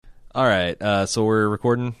All right, so we're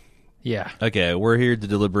recording? Yeah. Okay, we're here to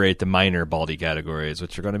deliberate the minor Baldy categories,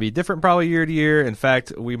 which are going to be different probably year to year. In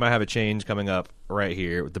fact, we might have a change coming up right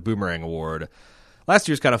here with the Boomerang Award. Last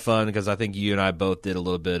year's kind of fun because I think you and I both did a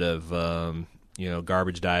little bit of,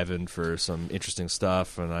 garbage diving for some interesting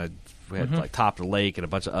stuff, and we had like Top of the Lake and a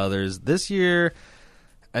bunch of others. This year,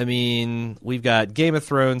 I mean, we've got Game of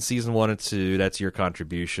Thrones Season 1 and 2. That's your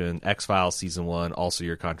contribution. X-Files Season 1, also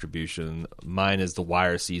your contribution. Mine is The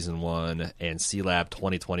Wire Season 1 and C-Lab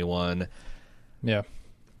 2021. Yeah.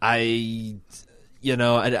 I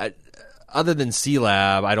other than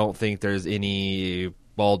C-Lab, I don't think there's any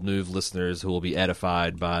Bald Move listeners who will be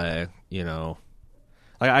edified by,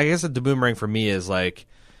 I guess the Boomerang for me is like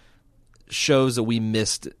shows that we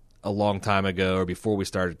missed a long time ago or before we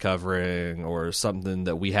started covering, or something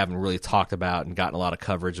that we haven't really talked about and gotten a lot of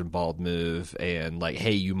coverage in Bald Move, and like,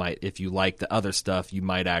 hey, you might, if you like the other stuff, you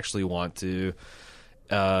might actually want to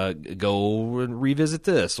go and revisit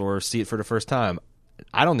this or see it for the first time.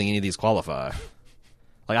 I don't think any of these qualify.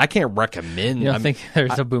 Like, I can't recommend. You don't think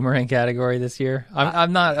there's a Boomerang category this year?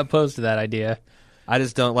 I'm not opposed to that idea. I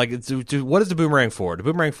just don't like it. What is the Boomerang for? The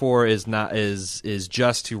Boomerang for is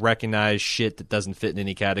just to recognize shit that doesn't fit in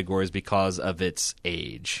any categories because of its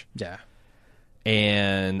age. Yeah.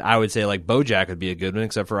 And I would say like BoJack would be a good one,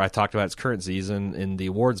 except for I talked about its current season in the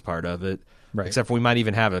awards part of it. Right. Except for we might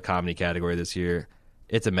even have a comedy category this year.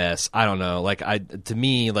 It's a mess. I don't know. Like to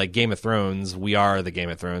me, like Game of Thrones, we are the Game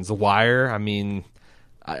of Thrones. The Wire, I mean,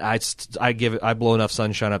 I blow enough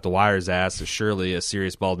sunshine up the Wire's ass. So surely a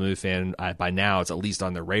serious Bald Move fan, by now it's at least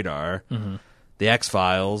on their radar. Mm-hmm. The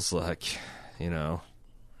X-Files,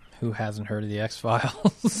 who hasn't heard of the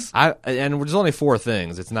X-Files? And there's only 4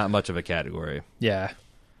 things. It's not much of a category. Yeah,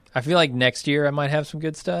 I feel like next year I might have some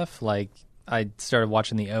good stuff. Like I started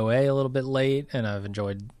watching the OA a little bit late, and I've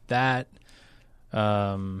enjoyed that.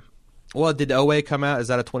 Well, did OA come out? Is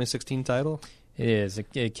that a 2016 title? It is.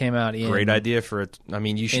 It came out in... Great idea for it. I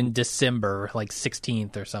mean, you should... In December, like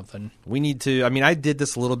 16th or something. We need to... I mean, I did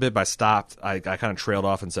this a little bit, but I stopped. I kind of trailed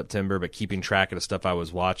off in September, but keeping track of the stuff I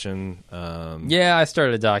was watching. Yeah, I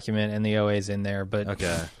started a document, and the OA's in there, but...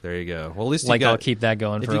 Okay, there you go. Well, at least I'll keep that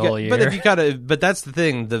going for a whole year. But if you gotta... But that's the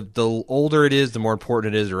thing. The older it is, the more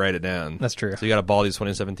important it is to write it down. That's true. So you got a Baldy's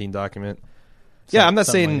 2017 document. Yeah, I'm not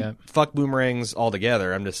saying fuck boomerangs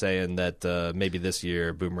altogether. I'm just saying that maybe this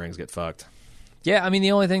year boomerangs get fucked. Yeah, I mean,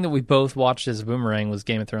 the only thing that we both watched as a Boomerang was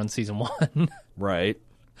Game of Thrones Season 1. Right.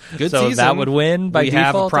 Good so season. That would win by default, We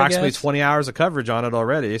have approximately 20 hours of coverage on it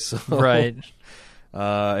already. So. Right.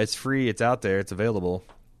 It's free. It's out there. It's available.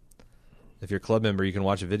 If you're a club member, you can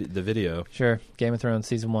watch the video. Sure. Game of Thrones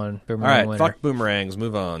Season 1. Boomerang All right. winner. Fuck boomerangs.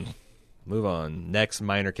 Move on. Next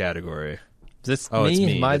minor category. Is this me? It's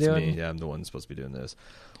me. Am I doing? Me. Yeah, I'm the one supposed to be doing this.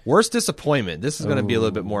 Worst disappointment. This is going to be a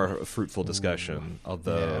little bit more fruitful discussion.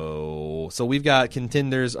 So we've got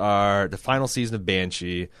contenders are the final season of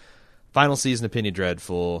Banshee, final season of Penny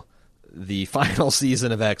Dreadful, the final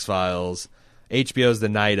season of X-Files, HBO's The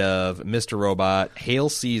Night of, Mr. Robot, Hail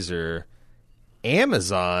Caesar,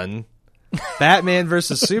 Amazon, Batman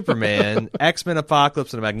vs. Superman, X-Men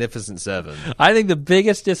Apocalypse, and a Magnificent Seven. I think the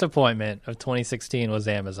biggest disappointment of 2016 was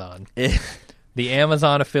Amazon. The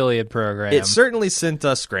Amazon affiliate program. It certainly sent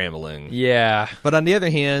us scrambling. Yeah. But on the other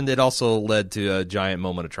hand, it also led to a giant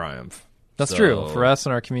moment of triumph. That's true for us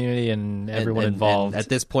and our community and everyone involved. And at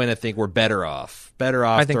this point, I think we're better off.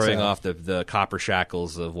 Throwing off the copper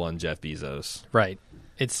shackles of one Jeff Bezos. Right.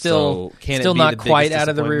 It's still not quite out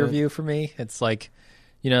of the rear view for me. It's like,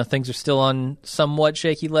 things are still on somewhat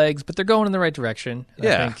shaky legs, but they're going in the right direction.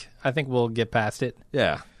 Yeah. I think we'll get past it.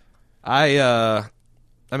 Yeah.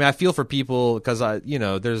 I mean, I feel for people because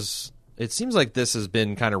it seems like this has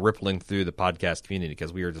been kind of rippling through the podcast community,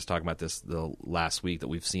 because we were just talking about this the last week, that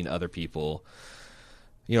we've seen other people,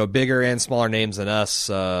 bigger and smaller names than us,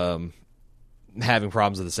 having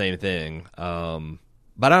problems with the same thing. But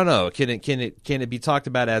I don't know. Can it be talked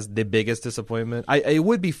about as the biggest disappointment? It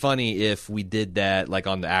would be funny if we did that, like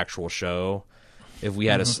on the actual show. If we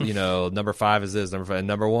had number 5 is this,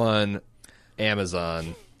 number 1,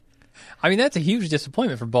 Amazon. I mean, that's a huge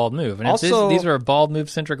disappointment for Bald Move. And also, these are Bald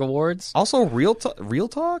Move-centric awards. Also, Real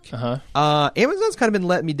Talk? Amazon's kind of been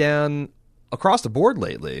letting me down across the board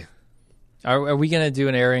lately. Are we going to do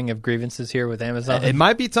an airing of grievances here with Amazon? It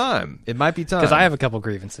might be time. Because I have a couple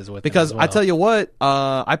grievances with them as well. I tell you what,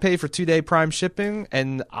 I pay for 2-day Prime shipping,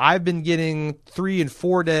 and I've been getting 3- and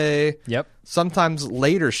 4-day, sometimes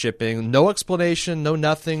later shipping. No explanation, no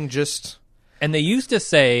nothing, just... And they used to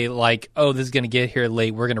say, like, oh, this is going to get here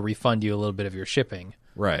late. We're going to refund you a little bit of your shipping.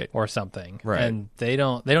 right, or something, right, and they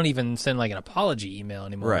don't even send like an apology email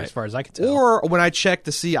anymore, right, as far as I can tell. Or when I check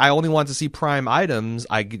to see, I only want to see Prime items.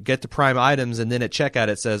 I get to Prime items, and then at checkout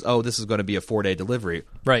it says, "Oh, this is going to be a 4-day delivery."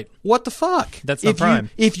 Right. What the fuck? That's not Prime.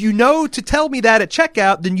 If you know to tell me that at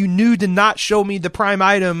checkout, then you knew to not show me the Prime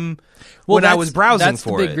item when I was browsing for it. That's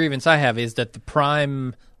the big grievance I have, is that the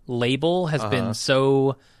Prime label has been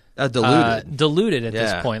so diluted at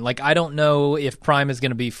this point. Like, I don't know if Prime is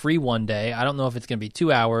going to be free one day. I don't know if it's going to be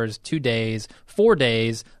 2 hours, 2 days, 4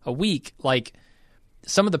 days, a week. Like,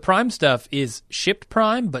 some of the Prime stuff is shipped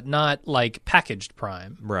Prime, but not like packaged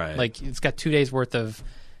Prime. Right. Like, it's got 2 days worth of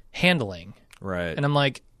handling. Right. And I'm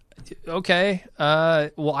like, okay,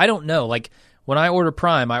 well, I don't know. Like, when I order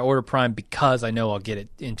Prime because I know I'll get it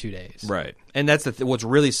in 2 days. Right. And that's what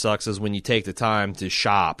really sucks is when you take the time to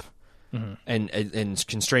shop and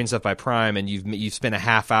constrain stuff by Prime, and you've spent a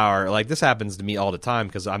half hour. Like, this happens to me all the time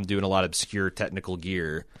because I'm doing a lot of obscure technical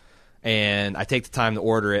gear, and I take the time to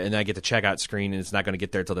order it, and then I get the checkout screen, and it's not going to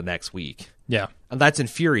get there until the next week. Yeah. And that's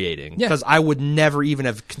infuriating because I would never even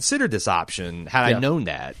have considered this option had I known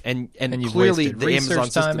that. And clearly the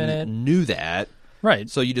Amazon system knew that. Right.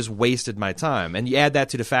 So you just wasted my time. And you add that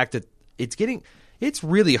to the fact that it's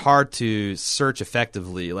really hard to search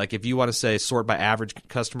effectively. Like, if you want to say sort by average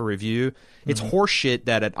customer review, it's horseshit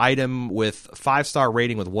that an item with 5-star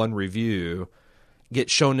rating with 1 review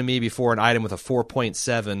gets shown to me before an item with a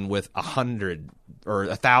 4.7 with 100 or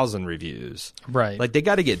 1,000 reviews. Right. Like, they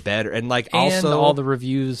got to get better. And like, and also all the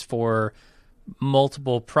reviews for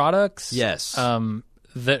multiple products. Yes.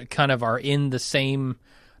 That kind of are in the same.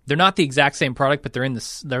 They're not the exact same product, but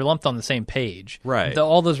they're lumped on the same page. Right.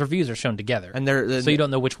 All those reviews are shown together. And so you don't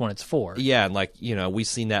know which one it's for. Yeah, and like, we've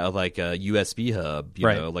seen that with like a USB hub. You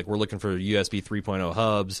know, like, we're looking for USB 3.0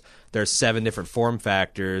 hubs. There's 7 different form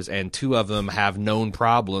factors, and 2 of them have known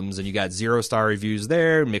problems, and you got 0-star reviews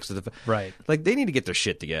there mixed with right. Like, they need to get their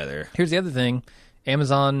shit together. Here's the other thing: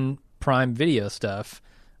 Amazon Prime Video stuff.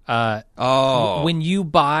 When you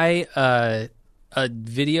buy a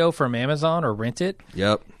video from Amazon or rent it,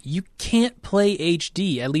 you can't play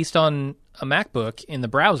HD, at least on a MacBook, in the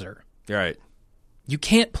browser. Right. You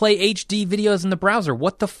can't play HD videos in the browser.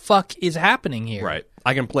 What the fuck is happening here? Right.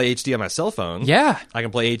 I can play HD on my cell phone. Yeah. I can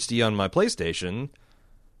play HD on my PlayStation.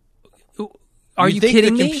 Are you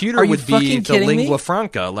kidding me? The computer would be the lingua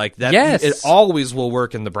franca. Like, that. Yes. It always will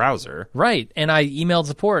work in the browser. Right. And I emailed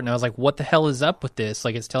support, and I was like, what the hell is up with this?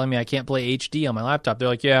 Like, it's telling me I can't play HD on my laptop. They're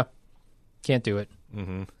like, yeah, can't do it.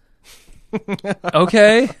 Mm-hmm.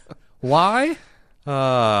 Okay. Why?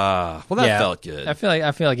 Well, that felt good. I feel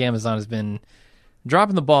like Amazon has been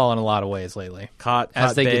dropping the ball in a lot of ways lately.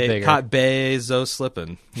 Get bigger. Caught Bezos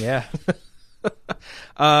slipping. Yeah.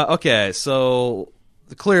 Okay, so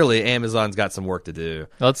clearly Amazon's got some work to do.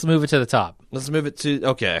 Let's move it to the top. Move it to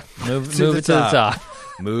the top.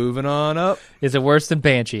 Moving on up. Is it worse than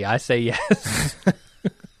Banshee? I say yes.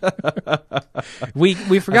 we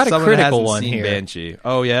forgot a critical one here. Banshee.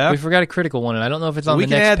 Oh yeah, we forgot a critical one, and I don't know if it's on the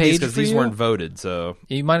next page because these weren't voted. So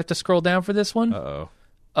you might have to scroll down for this one.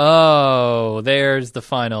 Oh, there's the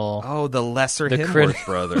final. Oh, the lesser Hemsworth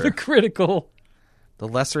brother. The critical. The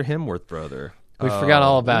lesser Hemsworth brother. We forgot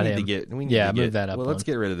all about him. Move that up. Well, let's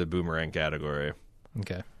get rid of the boomerang category.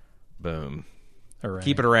 Okay. Boom. Hooray.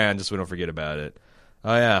 Keep it around just so we don't forget about it.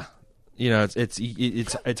 Oh yeah.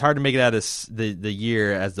 It's hard to make it out of the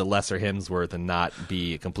year as the lesser Hemsworth and not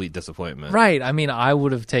be a complete disappointment. Right. I mean, I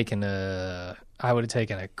would have taken a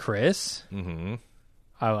Chris. Mm-hmm.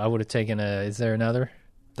 I would have taken a. Is there another?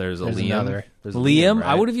 There's Liam. Another. There's Liam. Right?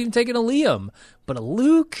 I would have even taken a Liam, but a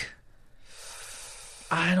Luke.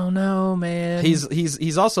 I don't know, man.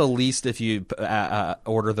 He's also least if you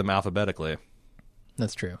order them alphabetically.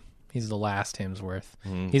 That's true. He's the last Hemsworth.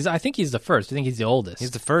 Mm-hmm. I think he's the first. I think he's the oldest.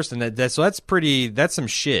 He's the first, and that's some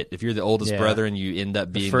shit. If you're the oldest brother and you end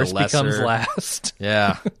up being the lesser, first becomes last.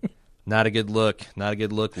 Yeah, not a good look. Not a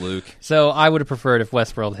good look, Luke. So I would have preferred if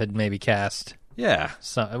Westworld had maybe cast. Yeah,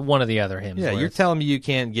 one of the other Hemsworths. Yeah, you're telling me you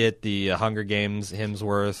can't get the Hunger Games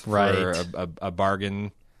Hemsworth for a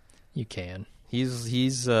bargain? You can.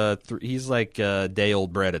 He's like day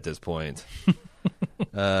old bread at this point.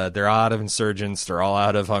 They're out of Insurgents. They're all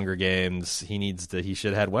out of Hunger Games. He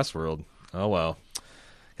should have had Westworld. Oh well.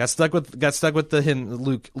 Got stuck with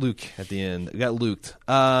the Luke at the end. Got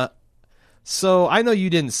luked. So I know you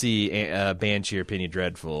didn't see Banshee or Penny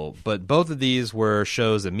Dreadful, but both of these were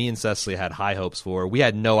shows that me and Cecily had high hopes for. We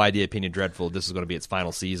had no idea Penny Dreadful, this was going to be its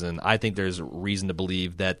final season. I think there's reason to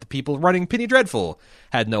believe that the people running Penny Dreadful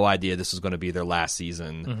had no idea this was going to be their last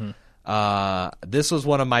season. Mm-hmm. This was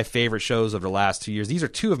one of my favorite shows of the last 2 years. These are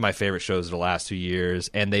 2 of my favorite shows of the last 2 years,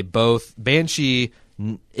 and they both Banshee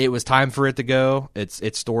it was time for it to go.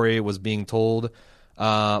 Its story was being told,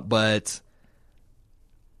 but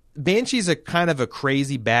Banshee's a kind of a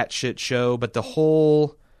crazy batshit show. But the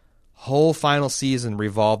whole final season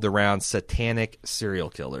revolved around satanic serial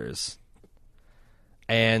killers.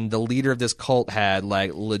 And the leader of this cult had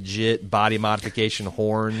like legit body modification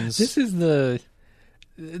horns. This is the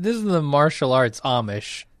martial arts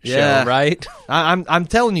Amish show, right? I'm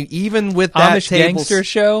telling you, even with that Amish gangster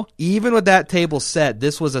show, even with that table set,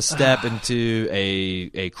 this was a step into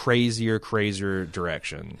a crazier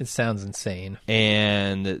direction. It sounds insane.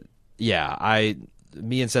 And yeah,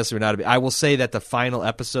 me and Cecily were not. I will say that the final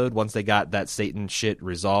episode, once they got that Satan shit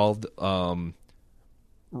resolved,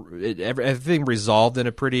 everything resolved in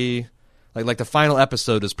a pretty like the final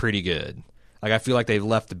episode is pretty good. Like I feel like they've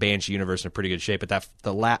left the Banshee universe in a pretty good shape. But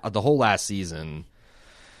the whole last season,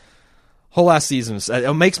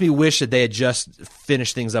 it makes me wish that they had just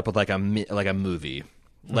finished things up with like a movie.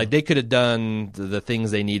 Like they could have done the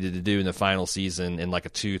things they needed to do in the final season in like a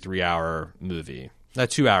 2-3 hour movie, a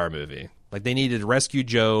 2-hour movie. Like they needed to rescue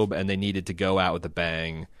Job and they needed to go out with a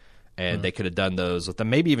bang. And they could have done those with them,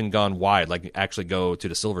 maybe even gone wide, like actually go to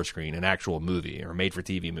the silver screen, an actual movie or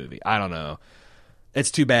made-for-TV movie. I don't know. It's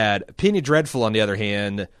too bad. Penny Dreadful, on the other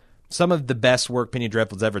hand, some of the best work Penny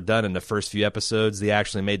Dreadful's ever done in the first few episodes. They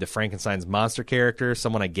actually made the Frankenstein's monster character,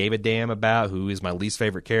 someone I gave a damn about, who is my least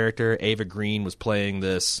favorite character. Ava Green was playing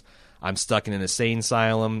this. I'm stuck in an insane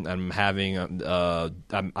asylum. I'm having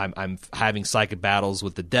psychic battles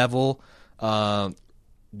with the devil.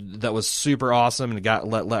 That was super awesome, and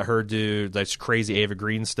let her do this crazy Ava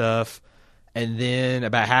Green stuff. And then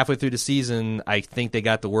about halfway through the season, I think they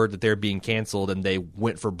got the word that they're being canceled, and they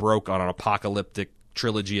went for broke on an apocalyptic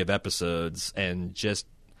trilogy of episodes, and just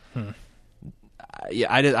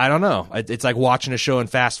I don't know. It's like watching a show and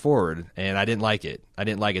fast forward, and I didn't like it.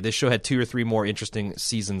 This show had 2 or 3 more interesting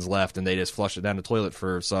seasons left, and they just flushed it down the toilet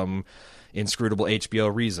for some inscrutable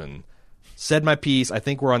HBO reason. Said my piece. I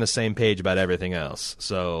think we're on the same page about everything else.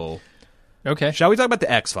 So, okay. Shall we talk about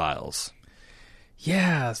the X-Files?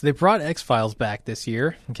 Yeah, so they brought X-Files back this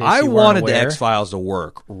year. In case I you wanted weren't aware. the X-Files to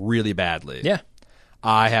work really badly. Yeah.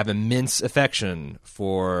 I have immense affection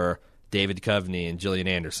for David Duchovny and Gillian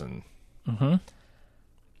Anderson. Mm-hmm.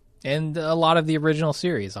 And a lot of the original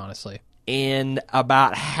series, honestly. And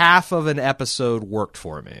about half of an episode worked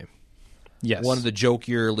for me. Yes. One of the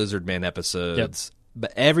jokier Lizard Man episodes. Yep.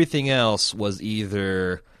 But everything else was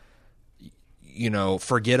either,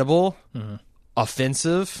 forgettable,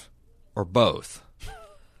 offensive, or both.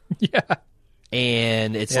 Yeah.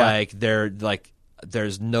 And it's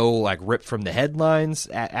there's no ripped from the headlines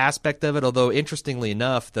aspect of it. Although, interestingly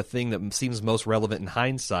enough, the thing that seems most relevant in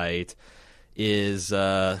hindsight is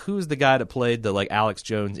who's the guy that played the Alex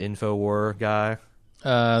Jones InfoWar guy?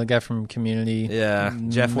 The guy from Community. Yeah,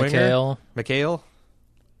 Jeff Winger. McHale.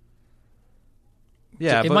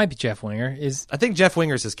 Yeah, it might be Jeff Winger. I think Jeff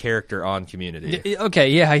Winger's his character on Community. Okay,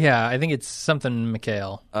 yeah. I think it's something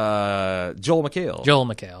McHale. Joel McHale. Joel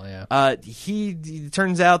McHale, yeah. He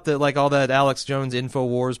turns out that all that Alex Jones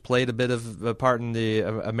InfoWars played a bit of a part in the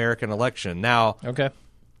American election. Now, okay,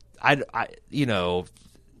 I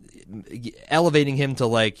elevating him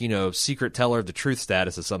to secret teller of the truth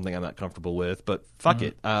status is something I'm not comfortable with. But fuck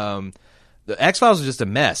it. The X-Files was just a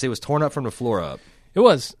mess. It was torn up from the floor up. It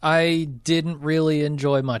was. I didn't really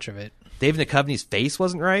enjoy much of it. David Duchovny's face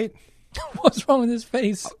wasn't right. What's wrong with his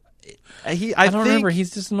face? I don't remember.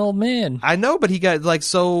 He's just an old man. I know, but he got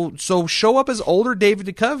so show up as older David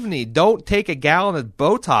Duchovny. Don't take a gallon of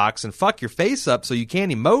Botox and fuck your face up so you can't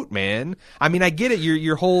emote, man. I mean, I get it.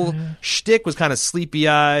 Your whole shtick was kind of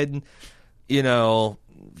sleepy-eyed, not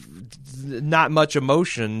much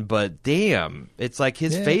emotion, but damn, it's like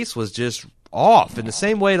his face was just off in the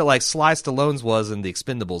same way that Sly Stallone's was in the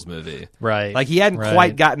Expendables movie. Right. He hadn't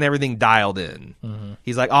quite gotten everything dialed in. Mm-hmm.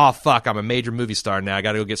 He's like, oh fuck, I'm a major movie star now. I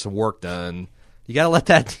got to go get some work done. You got to let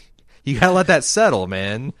that settle,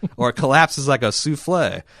 man, or it collapses like a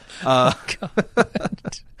souffle.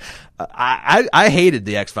 I hated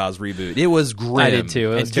the X-Files reboot. It was grim. I did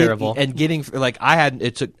too. It was terrible. And getting I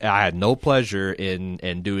had no pleasure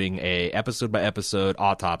in doing a episode by episode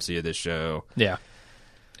autopsy of this show. Yeah.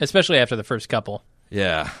 Especially after the first couple.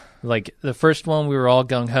 Yeah. The first one, we were all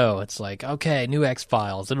gung-ho. It's like, okay, new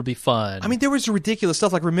X-Files. It'll be fun. I mean, there was ridiculous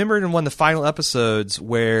stuff. Remember in one of the final episodes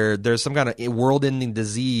where there's some kind of world-ending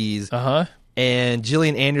disease. Uh-huh. And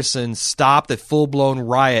Gillian Anderson stopped a full-blown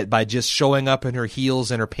riot by just showing up in her heels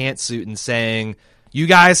and her pantsuit and saying, you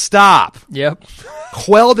guys stop. Yep.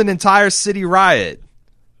 Quelled an entire city riot.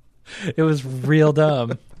 It was real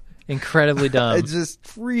dumb. Incredibly dumb. It's just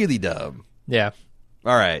really dumb. Yeah.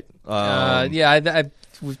 All right.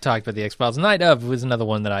 We've talked about the X-Files. Night Of was another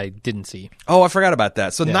one that I didn't see. Oh, I forgot about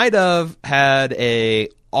that. So Night Of had a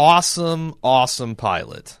awesome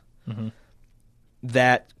pilot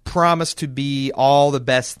that promised to be all the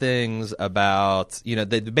best things about,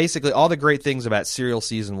 basically all the great things about Serial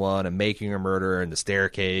Season 1 and Making a Murderer and The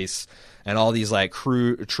Staircase and all these like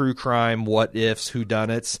true crime what-ifs,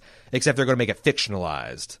 whodunits, except they're going to make it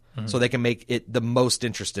fictionalized. So they can make it the most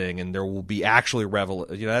interesting, and there will be actually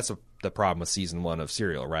that's the problem with Season 1 of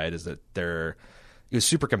Serial, right? Is that it was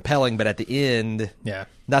super compelling, but at the end,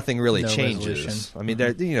 nothing really changes. Resolution. I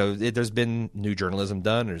mean, there's been new journalism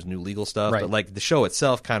done, there's new legal stuff, right. but like the show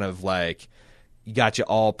itself kind of like got you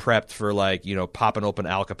all prepped for like, popping open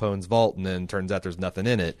Al Capone's vault, and then turns out there's nothing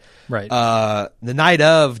in it. Right. The Night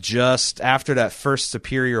Of, just after that first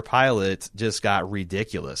Superior pilot, just got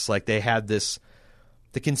ridiculous. Like they had this.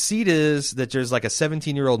 The conceit is that there's like a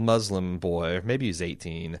 17-year-old Muslim boy, maybe he's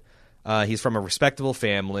 18. He's from a respectable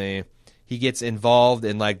family. He gets involved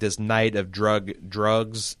in like this night of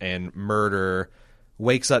drugs and murder,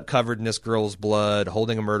 wakes up covered in this girl's blood,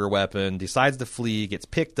 holding a murder weapon, decides to flee, gets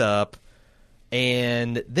picked up,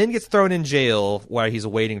 and then gets thrown in jail while he's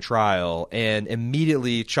awaiting trial. And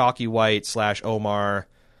immediately Chalky White / Omar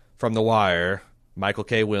from The Wire, Michael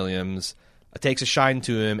K. Williams, takes a shine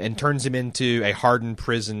to him and turns him into a hardened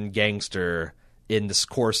prison gangster in this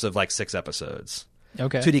course of like 6 episodes.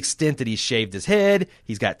 Okay. To the extent that he's shaved his head,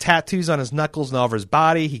 he's got tattoos on his knuckles and all over his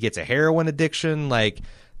body, he gets a heroin addiction. Like,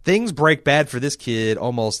 things break bad for this kid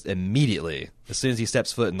almost immediately as soon as he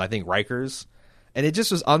steps foot in, I think, Rikers. And it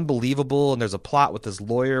just was unbelievable. And there's a plot with this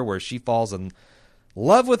lawyer where she falls in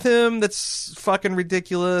love with him that's fucking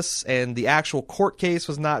ridiculous. And the actual court case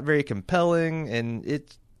was not very compelling. And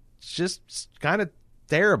it's just kind of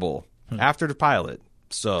terrible after the pilot.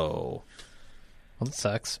 So, well, that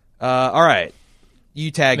sucks. All right. You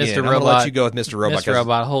tag Mr. in. Robot, I'm going to let you go with Mr. Robot. Mr.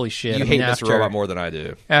 Robot, holy shit. You hate Mr. Robot more than I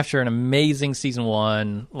do. After an amazing Season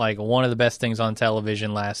 1, like one of the best things on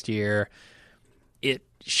television last year, it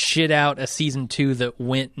shit out a Season 2 that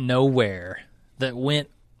went nowhere. That went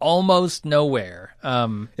almost nowhere.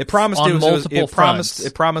 It promised on multiple fronts.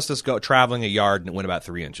 It promised us go traveling a yard, and it went about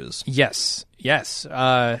 3 inches. Yes.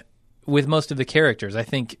 With most of the characters, I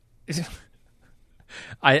think...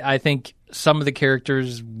 I think some of the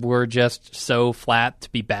characters were just so flat to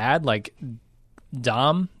be bad. Like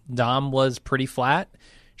Dom was pretty flat.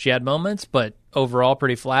 She had moments, but overall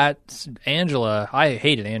pretty flat. Angela, I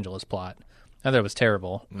hated Angela's plot. I thought it was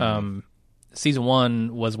terrible. Mm-hmm. Season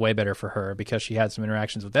 1 was way better for her because she had some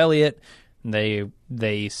interactions with Elliot. And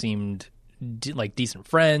they seemed like decent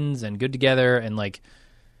friends and good together. And like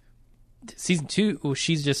Season 2,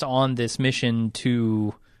 she's just on this mission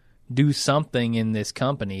to do something in this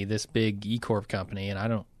company, this big E-Corp company, and I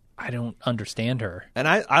don't understand her. And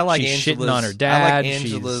I like she's Angela's, shitting on her dad. I like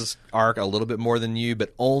Angela's arc a little bit more than you,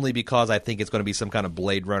 but only because I think it's going to be some kind of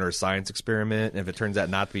Blade Runner science experiment. And if it turns out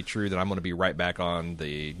not to be true, then I'm going to be right back on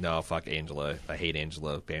the no, fuck Angela, I hate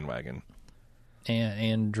Angela bandwagon.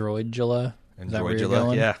 And Androidula. Is that where you're Androidula,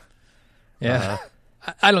 going? yeah.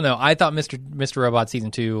 I don't know. I thought Mr. Robot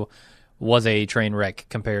Season 2 was a train wreck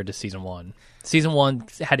compared to Season 1. Season 1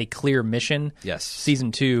 had a clear mission. Yes.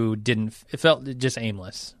 Season 2 didn't. It felt just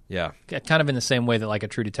aimless. Yeah. Kind of in the same way that like a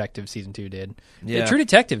True Detective Season 2 did. Yeah. True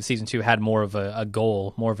Detective Season 2 had more of a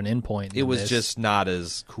goal, more of an endpoint. It was just not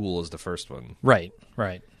as cool as the first one. Right.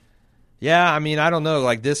 Yeah, I mean, I don't know.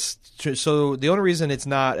 Like this, so the only reason it's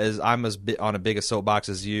not as I'm as on a big a soapbox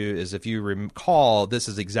as you is if you recall, this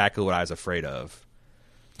is exactly what I was afraid of.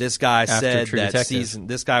 This guy said that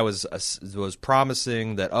this guy was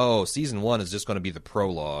promising that Season 1 is just going to be the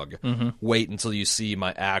prologue. Mm-hmm. Wait until you see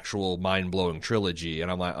my actual mind blowing trilogy, and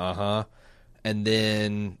I'm like, and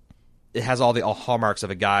then it has all the hallmarks of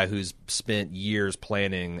a guy who's spent years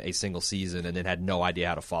planning a single season and then had no idea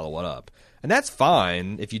how to follow it up. And that's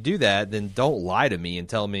fine. If you do that, then don't lie to me and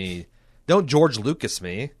tell me. Don't George Lucas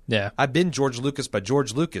me. Yeah. I've been George Lucas by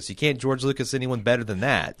George Lucas. You can't George Lucas anyone better than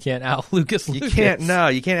that. Can't out Lucas. You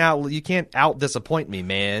can't out disappoint me,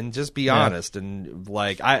 man. Just be honest. And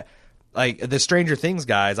like the Stranger Things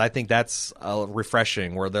guys, I think that's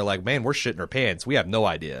refreshing where they're like, man, we're shitting our pants. We have no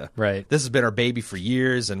idea. Right. This has been our baby for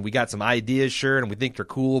years and we got some ideas, sure, and we think they're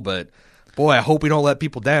cool, but boy, I hope we don't let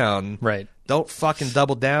people down. Right. Don't fucking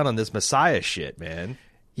double down on this Messiah shit, man.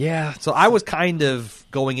 Yeah. So I was kind of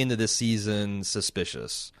going into this season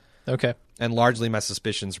suspicious. Okay. And largely my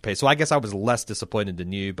suspicions are paid. So I guess I was less disappointed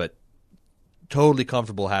than you, but totally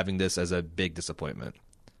comfortable having this as a big disappointment.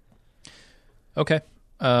 Okay.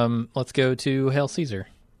 Let's go to Hail Caesar.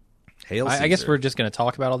 Hail Caesar. I guess we're just going to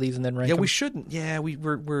talk about all these and then rank them? We shouldn't. Yeah,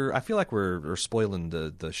 we're. I feel like we're spoiling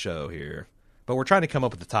the show here, but we're trying to come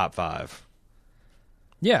up with the top 5.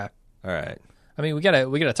 Yeah. All right. I mean, we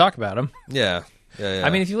gotta talk about them. Yeah. I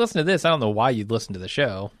mean, if you listen to this, I don't know why you'd listen to the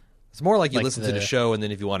show. It's more like you listen to the show, and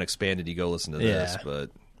then if you want expanded, you go listen to this. But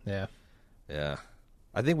yeah.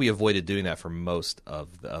 I think we avoided doing that for most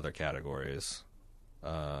of the other categories.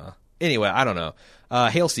 Anyway, I don't know.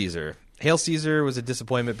 Hail Caesar. Hail Caesar was a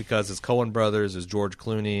disappointment because it's Coen Brothers, it's George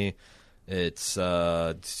Clooney, it's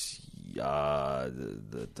the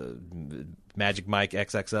Magic Mike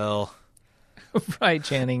XXL. Right,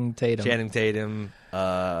 Channing Tatum. Channing Tatum.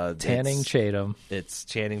 Channing Tatum. It's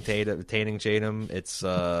Channing Tatum. It's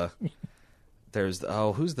there's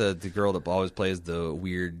who's the girl that always plays the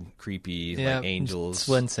weird, creepy like angels?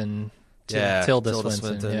 Swinton. Tilda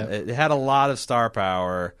Swinton. Yeah. It had a lot of star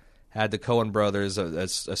power. Had the Coen Brothers, a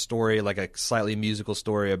story like a slightly musical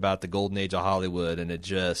story about the golden age of Hollywood, and it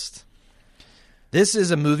just. This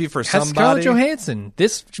is a movie for somebody. Scarlett Johansson.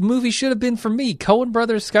 This movie should have been for me. Coen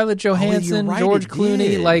Brothers, Scarlett Johansson, right, George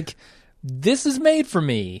Clooney. Like, this is made for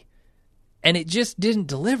me. And it just didn't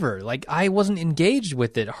deliver. Like, I wasn't engaged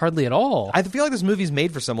with it hardly at all. I feel like this movie's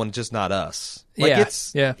made for someone, just not us. Like,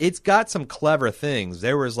 it's got some clever things.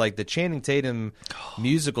 There was, like, the Channing Tatum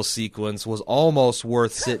musical sequence was almost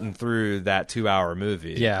worth sitting through that 2-hour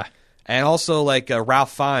movie. Yeah. And also, like,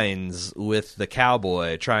 Ralph Fiennes with the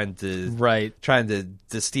cowboy trying to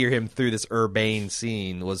steer him through this urbane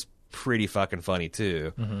scene was pretty fucking funny,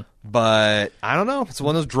 too. Mm-hmm. But, I don't know. It's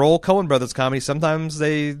one of those droll Coen Brothers comedies. Sometimes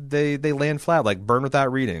they land flat, like Burn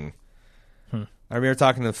Without Reading. I remember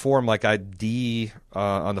talking to the forum, like, D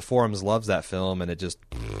on the forums loves that film, and it just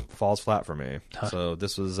falls flat for me. So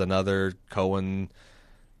this was another Coen...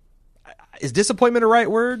 Is disappointment a right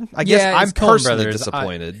word? I guess I'm personally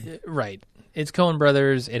disappointed. Right. It's Coen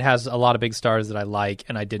Brothers. It has a lot of big stars that I like,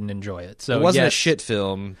 and I didn't enjoy it. So it wasn't a shit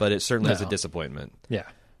film, but it certainly was a disappointment. Yeah.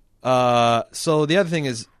 So the other thing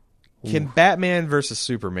is, can Batman versus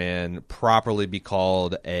Superman properly be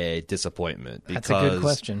called a disappointment? Because that's a good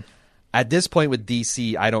question. At this point with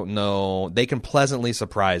DC, I don't know. They can pleasantly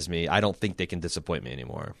surprise me. I don't think they can disappoint me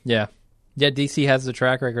anymore. Yeah. Yeah, DC has the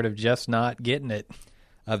track record of just not getting it.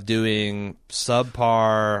 Of doing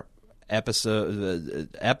subpar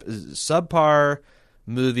subpar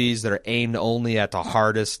movies that are aimed only at the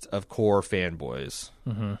hardest of core fanboys.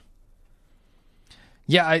 Mm-hmm.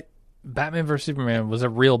 Yeah, Batman vs Superman was a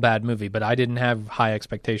real bad movie, but I didn't have high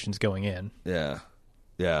expectations going in.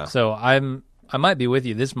 Yeah. So I might be with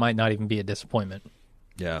you. This might not even be a disappointment.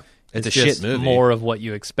 Yeah, it's a just shit movie. More of what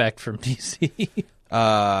you expect from DC.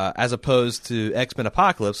 As opposed to X-Men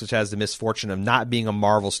Apocalypse, which has the misfortune of not being a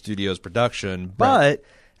Marvel Studios production, but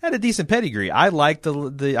had a decent pedigree. I liked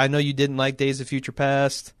the. I know you didn't like Days of Future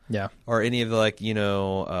Past, or any of the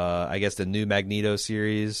I guess the new Magneto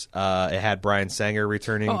series. It had Bryan Singer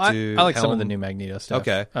returning to. I like some of the new Magneto stuff.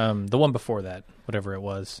 Okay, the one before that, whatever it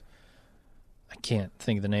was, I can't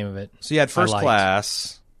think of the name of it. So you had First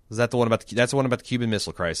Class. Is that the one about? That's the one about the Cuban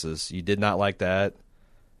Missile Crisis. You did not like that.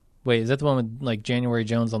 Wait, is that the one with like January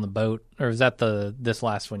Jones on the boat, or is that this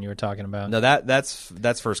last one you were talking about? No, that's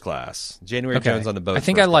First Class. January Jones on the boat. I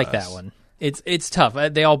think I like that one. It's tough.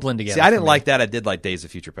 They all blend together. See, I didn't like that. I did like Days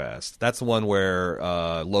of Future Past. That's the one where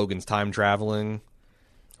Logan's time traveling.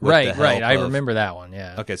 Right. I remember that one.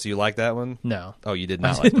 Yeah. Okay, so you like that one? No. Oh, you did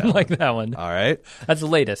not like that. I didn't like that one. All right. That's the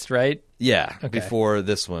latest, right? Yeah. Okay. Before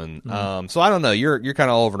this one. Mm-hmm. So I don't know. You're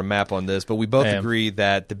kind of all over the map on this, but we both agree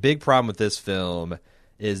that the big problem with this film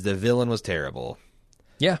is the villain was terrible.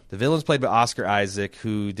 Yeah. The villain's played by Oscar Isaac,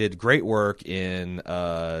 who did great work in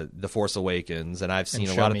The Force Awakens, and I've seen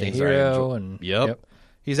a lot of things that I enjoy. Yep.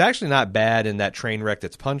 He's actually not bad in that train wreck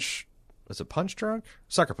that's Punch. Was it Punch Drunk?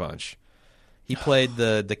 Sucker Punch. He played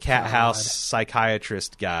the cat house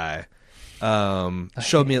psychiatrist guy.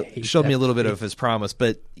 Showed me a little bit of his promise,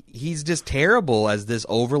 but he's just terrible as this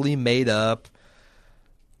overly made up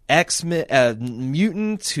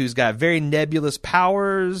mutant who's got very nebulous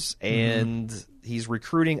powers, and he's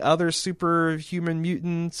recruiting other superhuman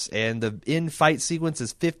mutants, and the in-fight sequence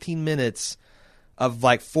is 15 minutes of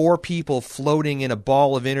like 4 people floating in a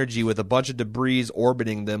ball of energy with a bunch of debris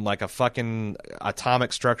orbiting them like a fucking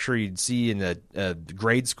atomic structure you'd see in a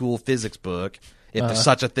grade school physics book, if there's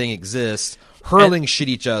such a thing exists, hurling shit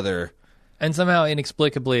each other. And somehow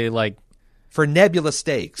inexplicably, like, for nebulous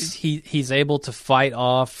stakes, he's able to fight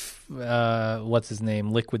off what's his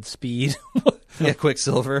name, Liquid Speed. Yeah,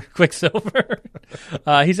 Quicksilver.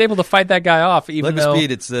 He's able to fight that guy off, even though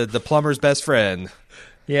Speed. It's the plumber's best friend.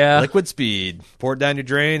 Yeah, Liquid Speed. Pour it down your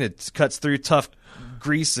drain. It cuts through tough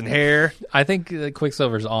grease and hair. I think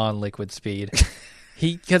Quicksilver's on liquid speed.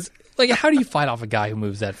 Because how do you fight off a guy who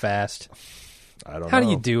moves that fast? I don't know. How do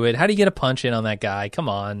you do it? How do you get a punch in on that guy? Come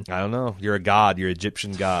on. I don't know. You're a god. You're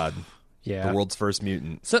Egyptian god. Yeah. The world's first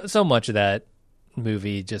mutant. So much of that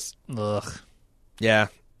movie just, ugh. Yeah,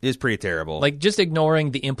 it is pretty terrible. Like, just ignoring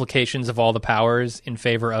the implications of all the powers in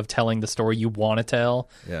favor of telling the story you want to tell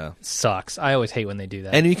sucks. I always hate when they do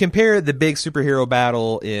that. And you compare the big superhero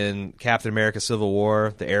battle in Captain America Civil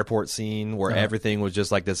War, the airport scene, where everything was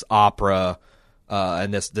just like this opera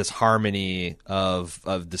and this harmony of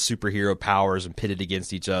the superhero powers and pitted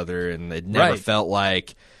against each other, and it never felt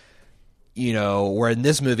like, where in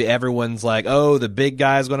this movie everyone's like, oh, the big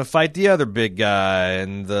guy's going to fight the other big guy,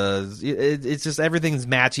 and it's just everything's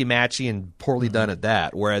matchy and poorly done at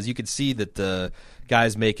that. Whereas you could see that the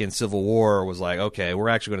guys making Civil War was like, okay, we're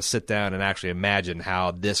actually going to sit down and actually imagine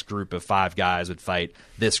how this group of 5 guys would fight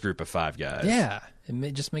this group of 5 guys. Yeah.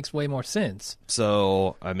 It just makes way more sense.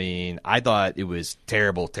 So, I mean, I thought it was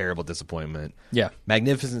terrible, terrible disappointment. Yeah.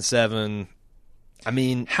 Magnificent Seven. I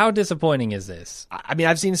mean, how disappointing is this? I mean,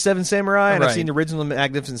 I've seen Seven Samurai and I've seen the original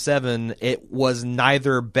Magnificent Seven. It was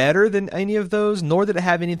neither better than any of those, nor did it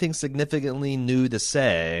have anything significantly new to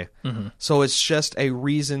say. Mm-hmm. So it's just a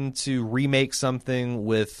reason to remake something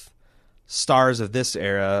with stars of this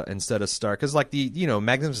era instead of star. Because, like,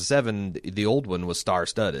 Magnificent Seven, the old one was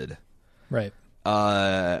star-studded. Right.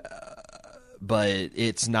 But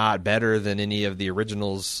it's not better than any of the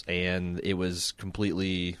originals, and it was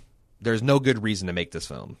completely... There's no good reason to make this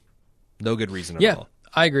film. No good reason at all. Yeah,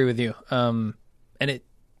 I agree with you. But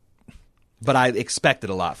I expected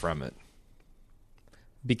a lot from it.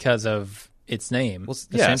 Because of its name. Well,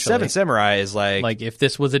 yeah, Seven Samurai is like... Like, if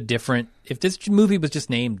this movie was just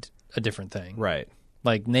named a different thing. Right.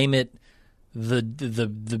 Like, name it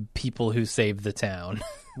the people who saved the town.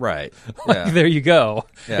 Right. Like, there you go.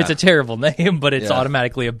 Yeah. It's a terrible name, but it's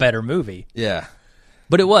automatically a better movie. Yeah.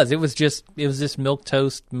 But it was this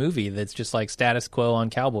milquetoast movie that's just like status quo on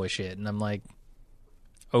cowboy shit. And I'm like,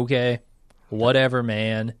 okay, whatever,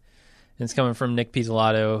 man. And it's coming from Nick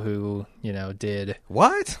Pizzolatto, who, did...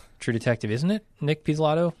 What? True Detective, isn't it? Nick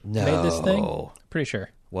Pizzolatto made this thing? Pretty sure.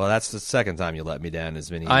 Well, that's the second time you let me down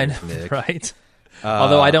as many years, Nick. Right?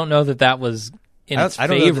 Although I don't know that was... in its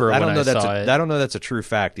favor when I saw it. I don't know that's a true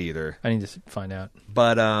fact either. I need to find out.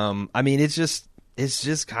 But I mean, it's just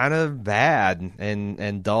kind of bad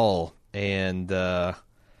and dull, and it's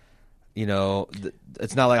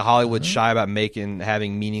not like Hollywood's shy about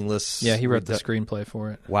having meaningless. Yeah, he wrote the screenplay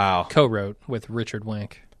for it. Wow, co-wrote with Richard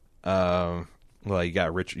Wank. Well, you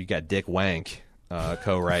got Dick Wank.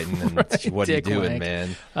 Co-writing, and what are you doing, Wank.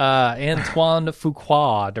 Man? Antoine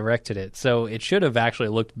Fuqua directed it, so it should have actually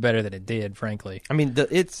looked better than it did, frankly. I mean,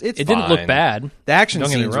 it didn't look bad. The action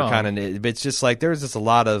scenes were kind of, but it's just like there was just a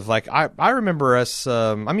lot of like I remember us.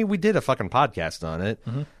 I mean, we did a fucking podcast on it,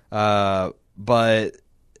 but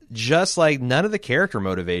just like none of the character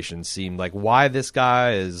motivations seemed like why this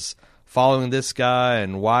guy is following this guy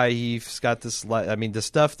and why he's got this. I mean, the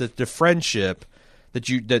stuff the friendship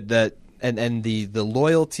that. And the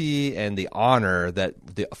loyalty and the honor that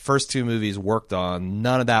the first 2 movies worked on,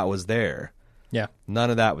 none of that was there. Yeah.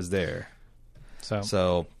 None of that was there.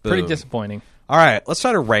 So boom. Pretty disappointing. All right, let's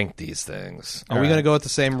try to rank these things. Are we going to go with the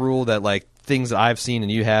same rule that like things that I've seen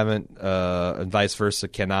and you haven't, and vice versa,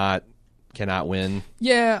 cannot win?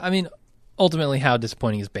 Yeah, I mean, ultimately, how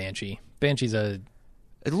disappointing is Banshee? Banshee's a...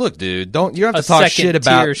 Look, dude, you don't have to talk shit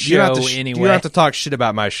about you don't have to talk shit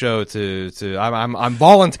about my show I'm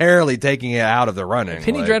voluntarily taking it out of the running.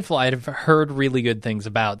 Penny Dreadful, I've heard really good things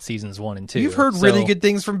about seasons 1 and 2. You've heard really good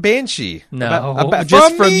things from Banshee. No,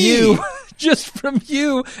 just from you. Just from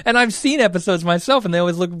you. And I've seen episodes myself, and they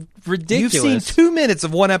always look ridiculous. You've seen 2 minutes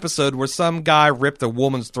of one episode where some guy ripped a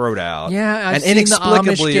woman's throat out. Yeah, I've seen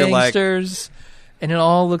inexplicably the Amish gangsters. And it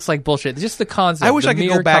all looks like bullshit. Just the concept. I wish I could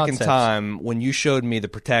go back in time when you showed me the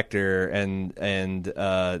Protector and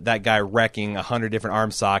that guy wrecking 100 different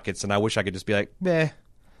arm sockets, and I wish I could just be like, meh,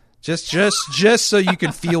 just so you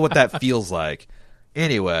can feel what that feels like.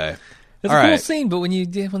 Anyway, it's a cool scene, but when the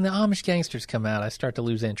Amish gangsters come out, I start to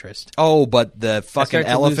lose interest. Oh, but the fucking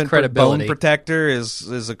elephant bone protector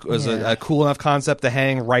is a cool enough concept to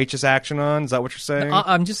hang righteous action on. Is that what you're saying?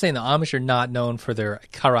 I'm just saying the Amish are not known for their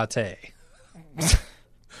karate.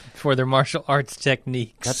 For their martial arts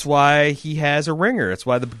techniques. That's why he has a ringer. That's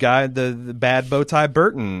why the guy, the bad Bowtie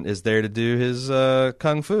Burton, is there to do his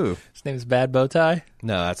kung fu. His name is Bad Bowtie?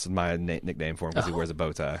 No, that's my nickname for him because he wears a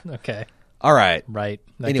bow tie. Okay. All right. Right.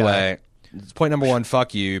 Anyway, point number 1,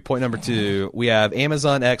 fuck you. Point number 2, we have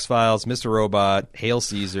Amazon, X-Files, Mr. Robot, Hail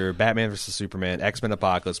Caesar, Batman vs. Superman, X-Men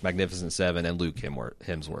Apocalypse, Magnificent Seven, and Luke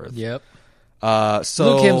Hemsworth. Yep.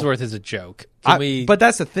 So Luke Hemsworth is a joke. But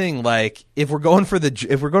that's the thing. Like, if we're going for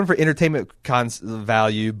entertainment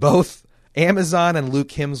value, both Amazon and Luke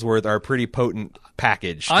Hemsworth are a pretty potent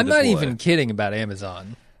package. I'm not even kidding about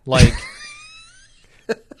Amazon. Like,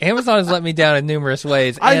 Amazon has let me down in numerous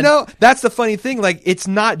ways. I know. That's the funny thing. Like, it's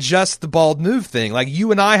not just the bald move thing. Like,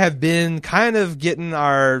 you and I have been kind of getting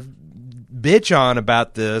our bitch on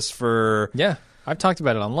about this for... Yeah. I've talked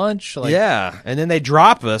about it on lunch. Like, yeah. And then they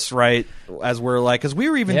drop us, right, as we're like... Because we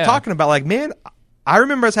were even talking about, like, man, I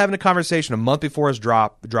remember us having a conversation a month before us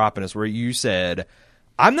dropping us where you said...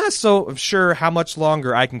 I'm not so sure how much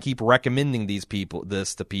longer I can keep recommending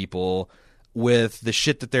this to people with the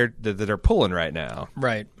shit that they're pulling right now.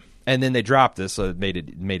 Right. And then they dropped this, so it made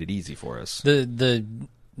it easy for us. The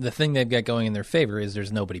thing they've got going in their favor is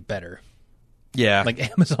there's nobody better. Yeah.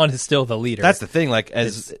 Like, Amazon is still the leader. That's the thing. Like,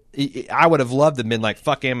 I would have loved to have been like,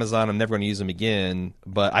 fuck Amazon, I'm never going to use them again,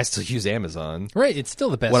 but I still use Amazon. Right. It's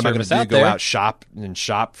still the best service out there. What am I going to do? Go out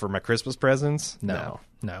shop for my Christmas presents? No.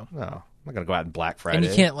 I'm not going to go out on Black Friday. And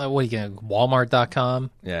you can't, like, what, you can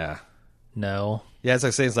Walmart.com? Yeah. No. Yeah, it's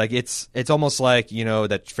like saying it's almost like, you know,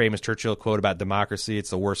 that famous Churchill quote about democracy.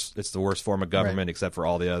 It's the worst form of government except for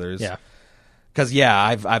all the others. Yeah. Because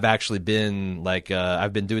I've actually been like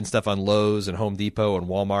I've been doing stuff on Lowe's and Home Depot and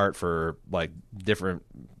Walmart for like different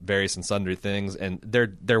various and sundry things, and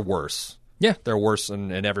they're worse. Yeah, they're worse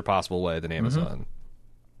in every possible way than Amazon.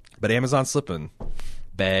 Mm-hmm. But Amazon's slipping.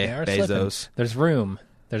 Bezos. Slipping. There's room.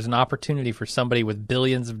 There's an opportunity for somebody with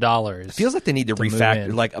billions of dollars. It feels like they need to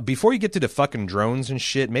refactor. Like, before you get to the fucking drones and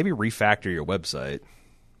shit, maybe refactor your website.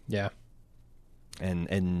 Yeah.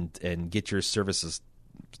 And get your services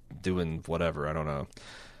doing whatever. I don't know.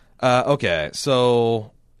 Okay,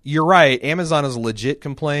 so you're right. Amazon is a legit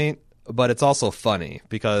complaint, but it's also funny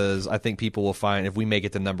because I think people will find if we make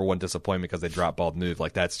it the number 1 disappointment because they drop Bald Move,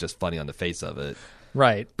 like, that's just funny on the face of it.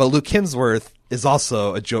 Right. But Luke Hemsworth is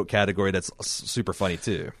also a joke category that's super funny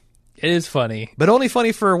too. It is funny. But only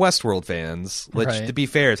funny for Westworld fans, which, right, to be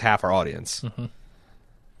fair, is half our audience. Mm-hmm.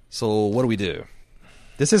 So what do?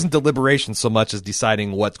 This isn't deliberation so much as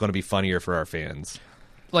deciding what's going to be funnier for our fans.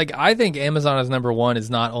 Like, I think Amazon as number 1 is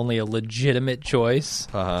not only a legitimate choice,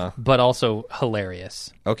 but also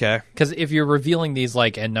hilarious. Okay. Because if you're revealing these,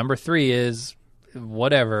 like, and number 3 is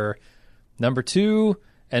whatever, number 2...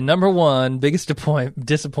 And number 1, biggest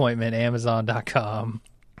disappointment, Amazon.com.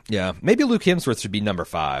 Yeah. Maybe Luke Hemsworth should be number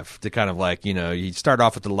 5 to kind of like, you know, you start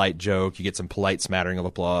off with a light joke, you get some polite smattering of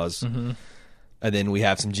applause, and then we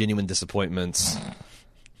have some genuine disappointments.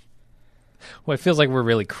 Well, it feels like we're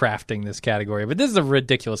really crafting this category, but this is a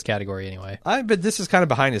ridiculous category anyway. But this is kind of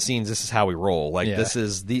behind the scenes. This is how we roll. Like, this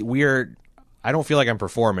is I don't feel like I'm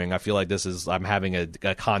performing. I feel like I'm having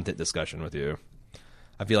a content discussion with you.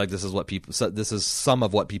 I feel like this is some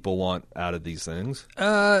of what people want out of these things.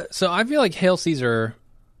 So I feel like Hail Caesar,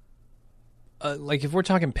 like if we're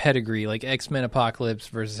talking pedigree, like X-Men Apocalypse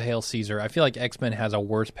versus Hail Caesar, I feel like X-Men has a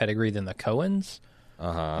worse pedigree than the Coens.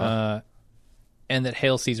 And that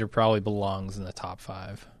Hail Caesar probably belongs in the top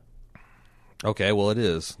 5. Okay, well, it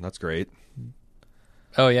is. That's great.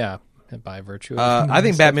 Oh, yeah. By virtue of I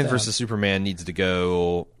think Batman vs. Superman needs to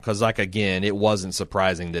go because, like, again, it wasn't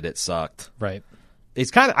surprising that it sucked. Right. It's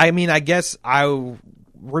kind of, I mean, I guess I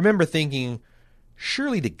remember thinking,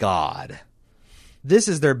 surely to God, this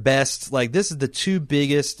is their best, like, this is the 2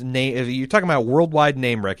 biggest name. If you're talking about worldwide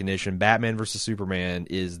name recognition, Batman versus Superman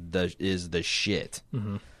is the shit.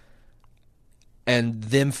 Mm-hmm. And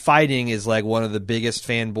them fighting is like one of the biggest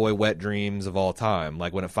fanboy wet dreams of all time.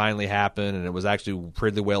 Like, when it finally happened, and it was actually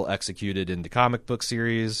pretty well executed in the comic book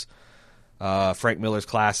series, Frank Miller's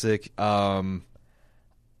classic.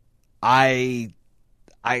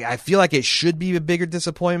 I feel like it should be a bigger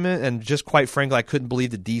disappointment, and just quite frankly, I couldn't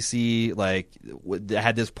believe that DC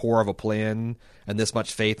had this poor of a plan and this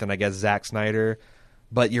much faith in, I guess, Zack Snyder.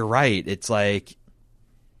 But you're right; it's like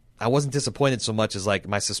I wasn't disappointed so much as like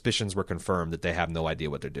my suspicions were confirmed that they have no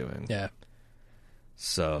idea what they're doing. Yeah.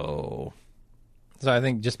 So I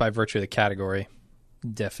think just by virtue of the category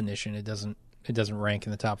definition, it doesn't rank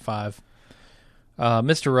in the top 5.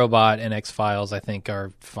 Mr. Robot and X-Files, I think,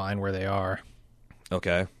 are fine where they are.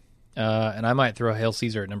 Okay. And I might throw Hail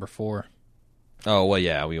Caesar at number 4. Oh, well,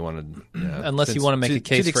 yeah, we wanted... Yeah. Unless you want to make a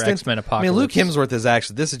case for X-Men Apocalypse. I mean, Luke Hemsworth is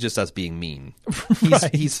actually... This is just us being mean.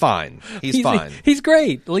 He's fine. He's fine. He's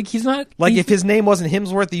great. Like, he's not... Like, if his name wasn't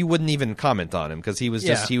Hemsworth, you wouldn't even comment on him, because he was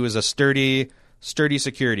just... He was a sturdy, sturdy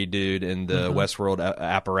security dude in the Westworld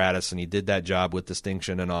apparatus, and he did that job with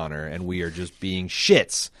distinction and honor, and we are just being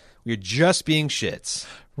shits. We're just being shits.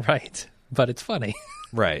 Right. But it's funny.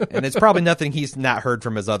 Right. And it's probably nothing he's not heard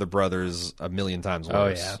from his other brothers a million times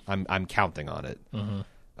worse. Oh, yeah. I'm counting on it.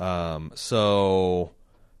 So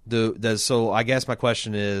I guess my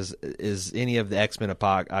question is any of the X-Men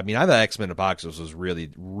Apocalypse... I mean, I thought X-Men Apocalypse was really,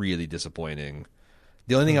 really disappointing.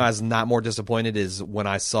 The only thing I was not more disappointed is when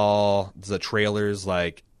I saw the trailers,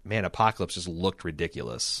 like, man, Apocalypse just looked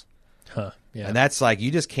ridiculous. Huh, yeah. And that's like,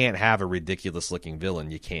 you just can't have a ridiculous-looking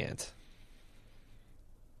villain. You can't.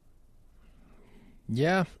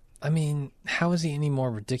 Yeah. I mean, how is he any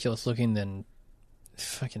more ridiculous-looking than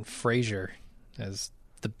fucking Frasier as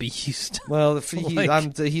the Beast? Well,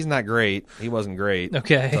 he's not great. He wasn't great,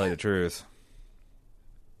 okay. To tell you the truth.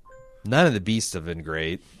 None of the Beasts have been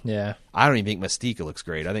great. Yeah. I don't even think Mystique looks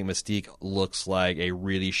great. I think Mystique looks like a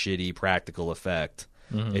really shitty practical effect.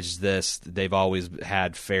 It's they've always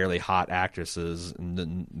had fairly hot actresses,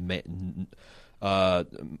 mainly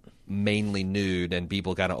nude, and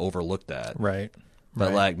people kind of overlooked that. Right.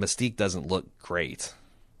 But like Mystique doesn't look great.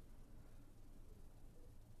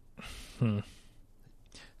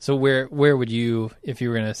 So where would you, if you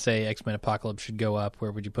were going to say X-Men Apocalypse should go up,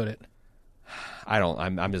 where would you put it?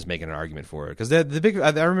 I'm just making an argument for it because the big. I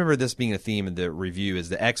remember this being a theme in the review is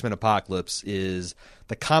the X-Men Apocalypse is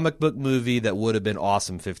the comic book movie that would have been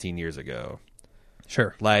awesome 15 years ago.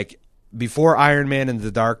 Sure. Like before Iron Man and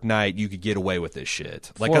The Dark Knight, you could get away with this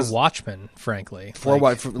shit. Like Watchmen, frankly.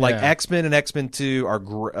 X-Men and X-Men 2 are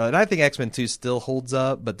great. And I think X-Men 2 still holds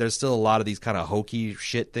up, but there's still a lot of these kind of hokey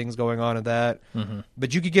shit things going on in that.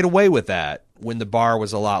 But you could get away with that when the bar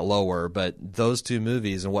was a lot lower. But those two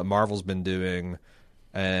movies and what Marvel's been doing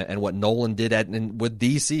and what Nolan did with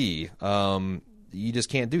DC, you just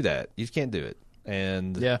can't do that. You just can't do it.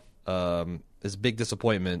 And it's a big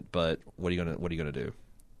disappointment, but what are you gonna do?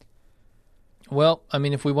 Well, I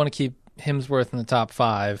mean, if we want to keep Hemsworth in the top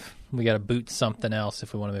 5, we got to boot something else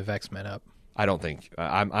if we want to move X-Men up. I don't think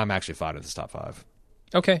I'm actually fine with this top 5.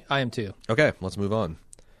 Okay, I am too. Okay, let's move on.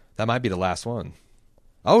 That might be the last one.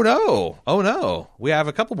 Oh no! We have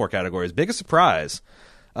a couple more categories. Biggest surprise.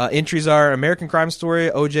 Entries are American Crime Story,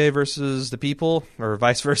 OJ versus the People, or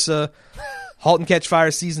vice versa. *Halt and Catch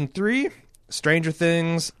Fire* Season 3, Stranger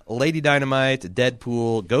Things, Lady Dynamite,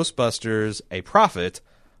 Deadpool, Ghostbusters, A Prophet,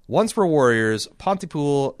 Once Were Warriors,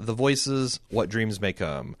 Pontypool, The Voices, What Dreams May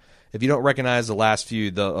Come. If you don't recognize the last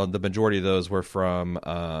few, the majority of those were from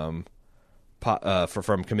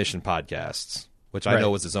commissioned podcasts, which I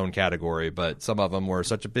know was its own category, but some of them were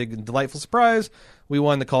such a big and delightful surprise, we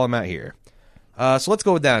wanted to call them out here. So let's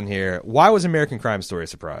go down here. Why was American Crime Story a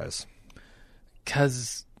surprise?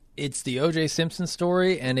 Because it's the O.J. Simpson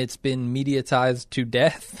story, and it's been mediatized to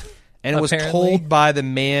death. And it was told by the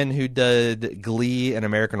man who did Glee and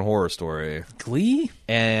American Horror Story. Glee?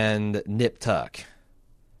 And Nip Tuck.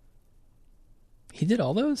 He did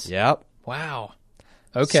all those? Yep. Wow.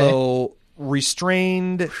 Okay. So,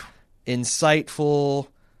 restrained, insightful,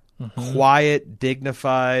 quiet,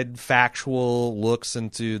 dignified, factual looks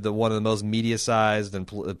into one of the most media-sized and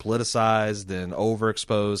politicized and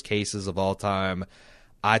overexposed cases of all time.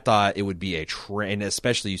 I thought it would be and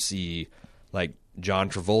especially you see, like, John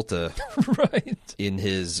Travolta in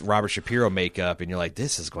his Robert Shapiro makeup, and you're like,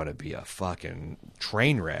 this is going to be a fucking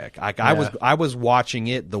train wreck. I was watching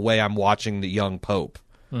it the way I'm watching The Young Pope,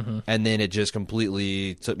 and then it just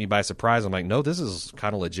completely took me by surprise. I'm like, no, this is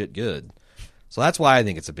kind of legit good. So that's why I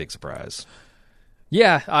think it's a big surprise.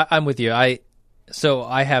 Yeah, I'm with you. So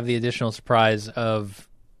I have the additional surprise of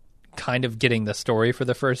kind of getting the story for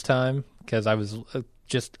the first time because I was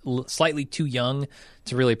just slightly too young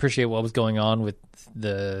to really appreciate what was going on with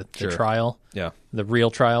the trial, the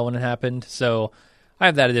real trial when it happened. So I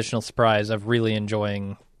have that additional surprise of really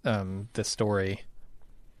enjoying the story.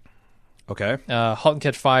 Okay. *Halt and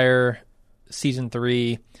Catch Fire* Season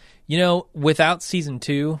 3. You know, without Season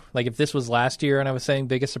 2, like if this was last year and I was saying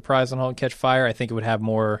biggest surprise on *Halt and Catch Fire*, I think it would have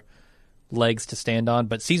more legs to stand on.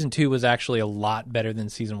 But Season 2 was actually a lot better than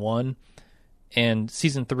Season 1. And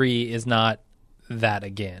Season 3 is not that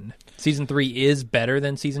again. Season 3 is better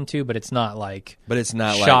than Season 2, but it's not like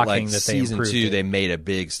shocking that they Season 2 it. They made a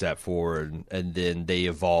big step forward and then they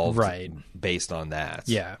evolved based on that.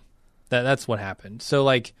 Yeah. That's what happened. So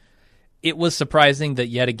like it was surprising that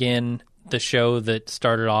yet again the show that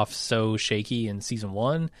started off so shaky in Season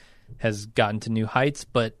 1 has gotten to new heights,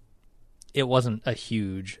 but it wasn't a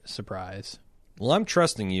huge surprise. Well, I'm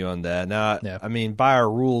trusting you on that. Now, I mean, by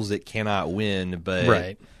our rules, it cannot win,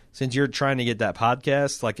 but since you're trying to get that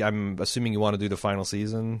podcast, like I'm assuming you want to do the final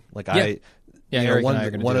season. Like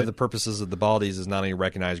one of the purposes of the Baldies is not only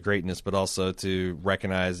recognize greatness, but also to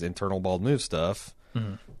recognize internal Bald Move stuff.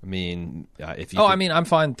 Mm-hmm. I mean, if you I'm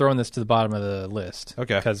fine throwing this to the bottom of the list.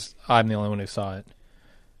 Okay, because I'm the only one who saw it.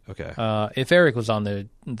 Okay. If Eric was on the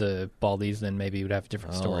Baldies, then maybe he would have a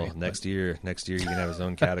different story. Next year he can have his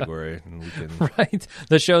own category, and we can right.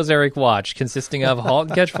 The shows Eric watched, consisting of *Halt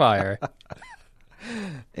and Catch Fire*.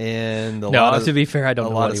 And to be fair, I don't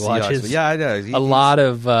know what he watches. Yeah, I know. A lot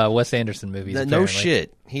of Wes Anderson movies. No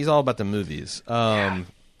shit. He's all about the movies.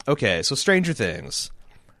 Okay, so Stranger Things.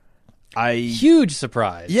 Huge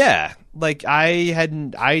surprise. Yeah, like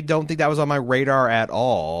I don't think that was on my radar at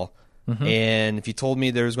all. Mm-hmm. And if you told me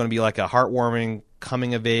there was going to be like a heartwarming,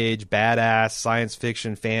 coming of age, badass science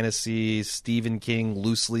fiction, fantasy, Stephen King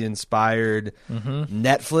loosely inspired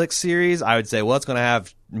Netflix series, I would say, well, it's going to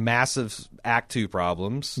have massive Act 2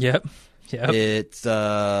 problems. Yep. It's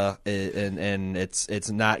it's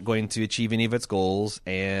not going to achieve any of its goals,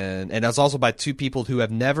 and that's also by two people who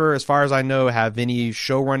have never, as far as I know, have any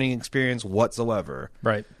show running experience whatsoever.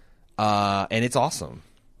 Right. And it's awesome.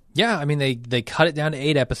 Yeah, I mean they cut it down to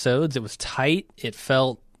 8 episodes. It was tight. It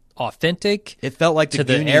felt authentic. It felt like the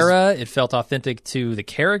Goonies, era. It felt authentic to the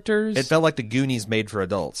characters. It felt like the Goonies made for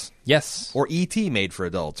adults. Yes. Or E.T. made for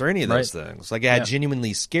adults, or any of those things. Like it had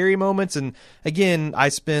genuinely scary moments. And again, I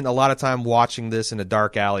spent a lot of time watching this in a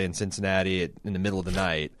dark alley in Cincinnati in the middle of the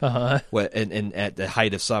night, and at the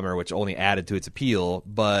height of summer, which only added to its appeal.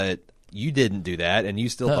 But you didn't do that, and you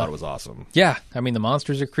still thought it was awesome. Yeah, I mean the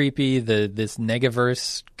monsters are creepy. This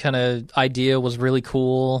Negaverse kind of idea was really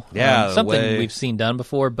cool. Yeah, something we've seen done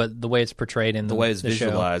before, but the way it's portrayed in the way it's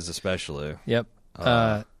visualized, especially. Yep,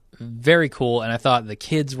 very cool. And I thought the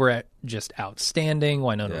kids were just outstanding.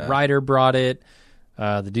 Winona Ryder brought it.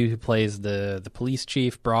 The dude who plays the police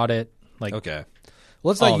chief brought it. Okay.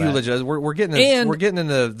 Let's not eulogize. We're getting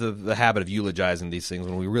into the habit of eulogizing these things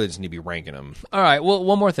when we really just need to be ranking them. All right. Well,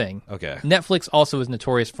 one more thing. Okay. Netflix also is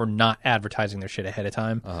notorious for not advertising their shit ahead of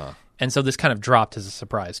time, and so this kind of dropped as a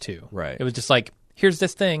surprise too. Right. It was just like, here's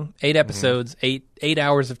this thing, 8 episodes, 8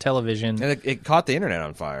 hours of television, and it caught the internet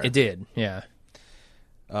on fire. It did. Yeah.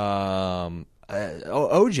 OJ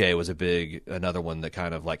was another one that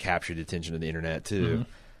kind of like captured the attention of the internet too.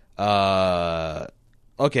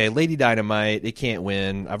 Okay, Lady Dynamite, it can't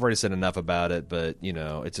win. I've already said enough about it, but,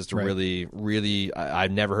 it's just a really, really...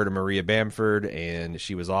 I've never heard of Maria Bamford, and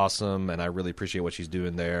she was awesome, and I really appreciate what she's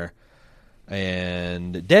doing there.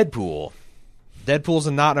 And Deadpool. Deadpool's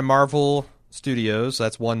not a Marvel Studios, so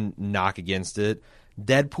that's one knock against it.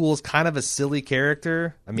 Deadpool is kind of a silly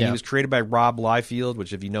character. I mean, he was created by Rob Liefeld,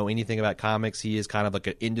 which if you know anything about comics, he is kind of like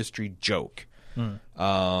an industry joke.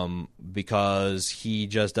 Because he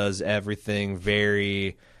just does everything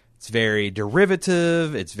it's very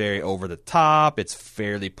derivative, it's very over the top, it's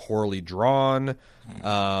fairly poorly drawn,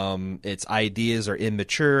 its ideas are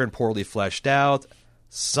immature and poorly fleshed out.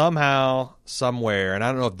 Somehow, somewhere, and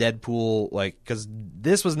I don't know if Deadpool, because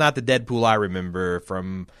this was not the Deadpool I remember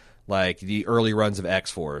from the early runs of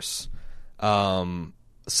X-Force. Someone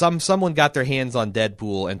got their hands on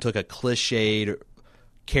Deadpool and took a cliched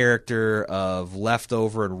character of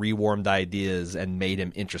leftover and rewarmed ideas and made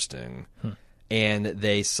him interesting. And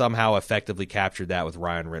they somehow effectively captured that with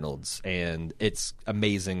Ryan Reynolds, and it's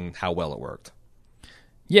amazing how well it worked.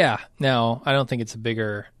 Yeah. Now, I don't think it's a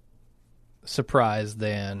bigger surprise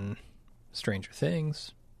than Stranger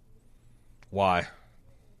Things. Why?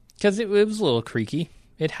 Because it was a little creaky.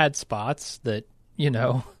 It had spots that,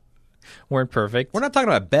 weren't perfect. We're not talking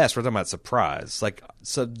about best. We're talking about surprise.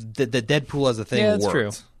 So the Deadpool as a thing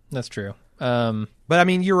worked. That's true. But I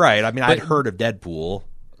mean, you're right. I mean, I'd heard of Deadpool.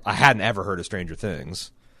 I hadn't ever heard of Stranger Things.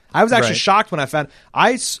 I was actually shocked when I found.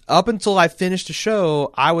 Up until I finished the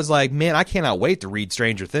show, I was like, man, I cannot wait to read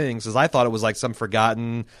Stranger Things, because I thought it was like some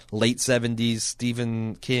forgotten late 70s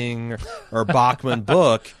Stephen King or Bachman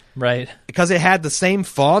book. Right. Because it had the same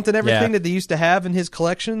font and everything that they used to have in his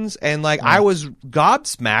collections. And I was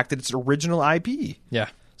gobsmacked at its original IP. Yeah.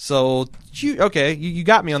 So, you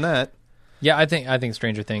got me on that. Yeah, I think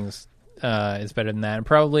Stranger Things is better than that. And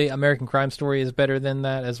probably American Crime Story is better than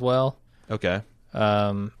that as well. Okay.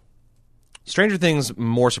 Stranger Things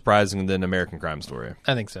more surprising than American Crime Story.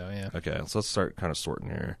 I think so, yeah. Okay, so let's start kind of sorting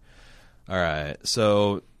here. All right.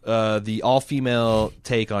 So, the all-female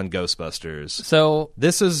take on Ghostbusters. So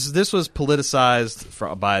this was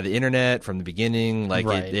politicized by the internet from the beginning.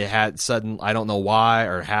 It had sudden, I don't know why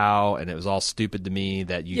or how, and it was all stupid to me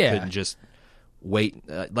that you couldn't just wait.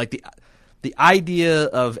 the idea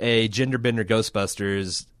of a gender bender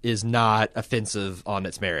Ghostbusters is not offensive on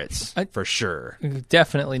its merits, for sure.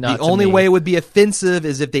 Definitely not. The only way it would be offensive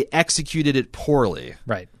is if they executed it poorly.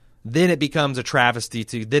 Right. Then it becomes a travesty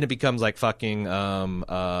then it becomes like fucking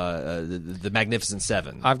the Magnificent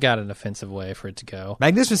Seven. I've got an offensive way for it to go.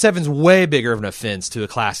 Magnificent Seven's way bigger of an offense to a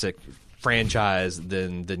classic franchise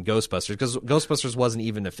than Ghostbusters, because Ghostbusters wasn't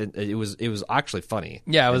even it was actually funny.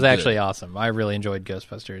 Yeah, it was actually awesome. I really enjoyed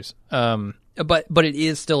Ghostbusters. But it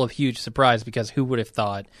is still a huge surprise, because who would have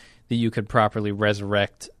thought that you could properly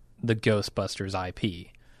resurrect the Ghostbusters IP?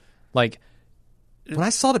 Like, when I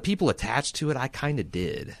saw the people attached to it, I kind of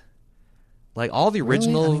did. Like, all the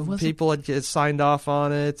original people had signed off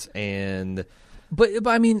on it, and But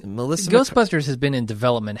I mean, Ghostbusters has been in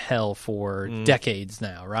development hell for decades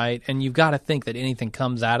now, right? And you've got to think that anything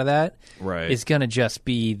comes out of that is going to just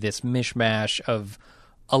be this mishmash of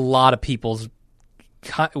a lot of people's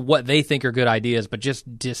what they think are good ideas, but just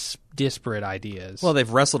disparate ideas. Well, they've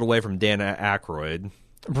wrestled away from Dan Aykroyd.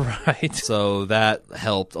 Right. So that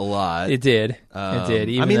helped a lot. It did. It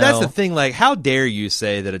did. I mean, that's the thing. Like, how dare you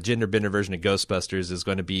say that a gender bender version of Ghostbusters is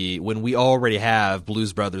going to be when we already have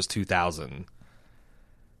Blues Brothers 2000?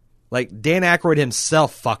 Like, Dan Aykroyd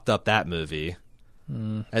himself fucked up that movie.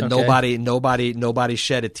 And nobody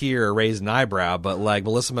shed a tear or raised an eyebrow. But, like,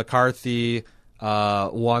 Melissa McCarthy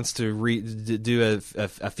wants to do a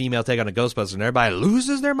female take on a Ghostbusters, and everybody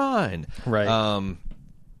loses their mind. Right.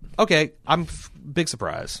 Okay, I'm big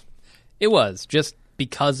surprise. It was just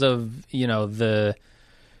because of, the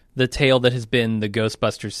tale that has been the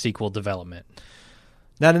Ghostbusters sequel development.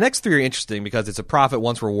 Now, the next three are interesting because it's a Prophet,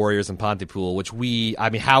 Once Were Warriors, and Pontypool, which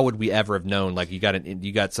how would we ever have known? Like, you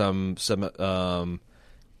got some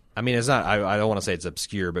I mean, it's not, I don't want to say it's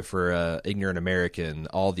obscure, but for ignorant American,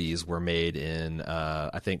 all these were made in,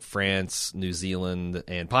 I think, France, New Zealand,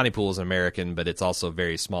 and Pontypool is an American, but it's also a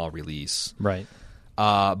very small release. Right.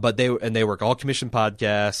 But they were all commissioned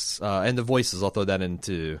podcasts, and the voices, I'll throw that in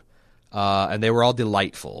too. And they were all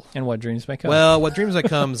delightful. And What Dreams May Come. Well, What Dreams May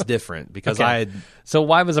Come is different because So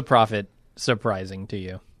why was A Prophet surprising to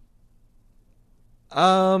you?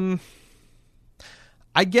 I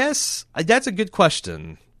guess that's a good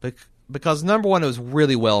question because number one, it was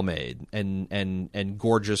really well made and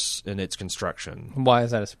gorgeous in its construction. Why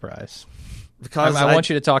is that a surprise? Because I want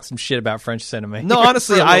you to talk some shit about French cinema. No,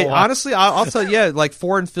 honestly, I'll tell you, like,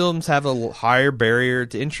 foreign films have a higher barrier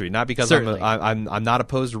to entry. Not because I'm not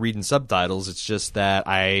opposed to reading subtitles. It's just that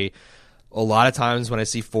a lot of times when I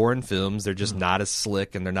see foreign films, they're just not as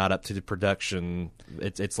slick and they're not up to the production.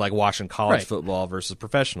 It's like watching college football versus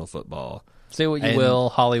professional football. Say what you will,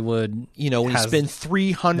 Hollywood. When you spend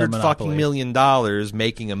 $300 fucking million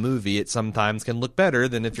making a movie, it sometimes can look better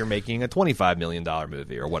than if you're making a $25 million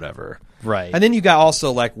movie or whatever. Right. And then you got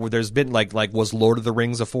also where there's been like was Lord of the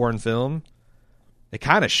Rings a foreign film? It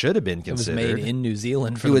kind of should have been considered. It was made in New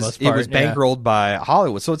Zealand for the most part. It was bankrolled by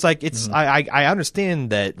Hollywood. So it's like I understand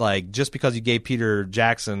that, like, just because you gave Peter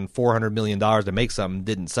Jackson $400 million to make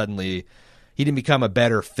something he didn't become a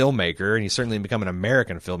better filmmaker, and he certainly didn't become an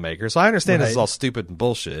American filmmaker. So I understand this is all stupid and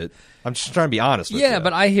bullshit. I'm just trying to be honest with you. Yeah,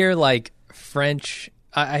 but I hear French.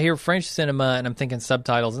 I hear French cinema, and I'm thinking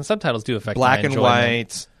subtitles, and subtitles do affect black my and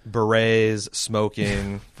white, berets,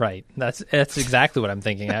 smoking. Right. That's exactly what I'm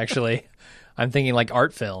thinking. Actually, I'm thinking like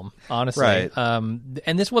art film. Honestly, right.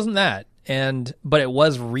 And this wasn't that, but it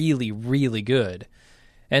was really, really good.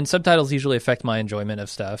 And subtitles usually affect my enjoyment of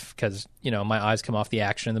stuff because, my eyes come off the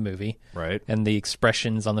action of the movie. Right. And the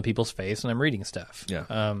expressions on the people's face when I'm reading stuff. Yeah.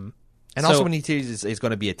 Also when he tells it's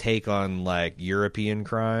going to be a take on, like, European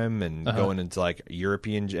crime and going into, like,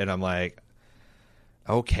 European... And I'm like,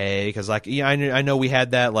 okay. Because, like, I know we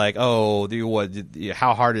had that, like,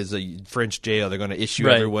 how hard is a French jail? They're going to issue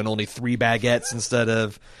everyone only 3 baguettes instead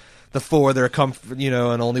of... the 4 that are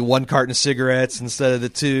and only 1 carton of cigarettes instead of the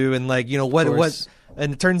 2. And, like, what...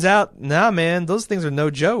 And it turns out, nah, man, those things are no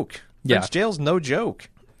joke. French jail's no joke.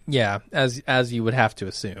 Yeah, as you would have to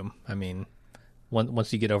assume. I mean,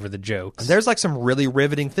 once you get over the jokes. There's, like, some really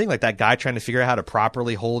riveting thing, like that guy trying to figure out how to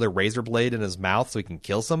properly hold a razor blade in his mouth so he can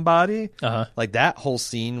kill somebody. Like, that whole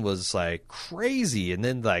scene was, like, crazy. And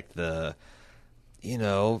then, like, the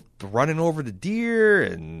running over the deer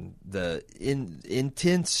and the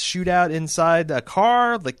intense shootout inside a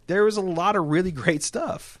car. Like, there was a lot of really great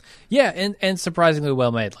stuff. Yeah, and surprisingly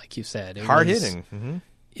well made, like you said. Hard hitting. Mm-hmm.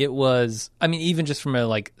 It was, I mean, even just from a,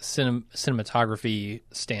 like, cinematography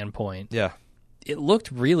standpoint. Yeah. It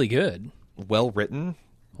looked really good. Well written.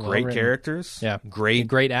 Great characters. Yeah.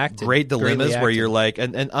 Great acting. Great dilemmas where you're like,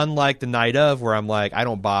 and unlike The Night Of, where I'm like, I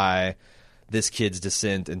don't buy this kid's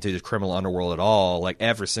descent into the criminal underworld at all. Like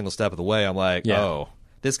every single step of the way, I'm like, oh,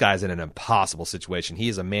 this guy's in an impossible situation. He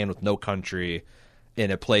is a man with no country in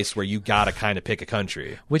a place where you got to kind of pick a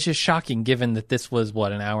country. Which is shocking given that this was,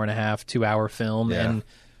 what, an hour and a half, 2-hour film, and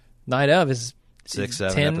Night of is 6,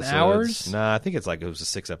 7 10 episodes. hours? Nah, I think it's like it was a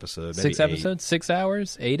 6 episode. 6 episodes? 6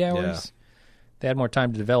 hours? 8 hours? Yeah. They had more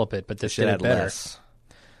time to develop it, but this did it better. Less.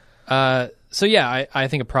 So yeah, I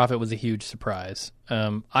think A Prophet was a huge surprise.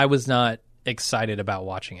 I was not excited about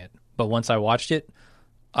watching it, but once I watched it,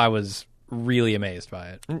 I was really amazed by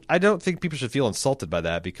it. I don't think people should feel insulted by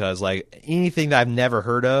that because, like, anything that I've never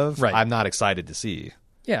heard of, I'm not excited to see.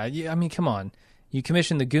 Yeah, I mean, come on. You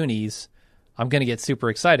commission The Goonies, I'm going to get super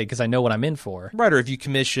excited because I know what I'm in for. Right, or if you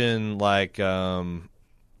commission, like, Full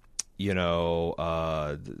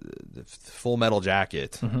Metal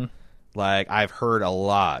Jacket, like, I've heard a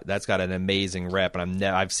lot. That's got an amazing rep, and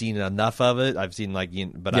I've seen enough of it. I've seen, like,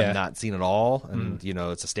 but I've not seen it all. And,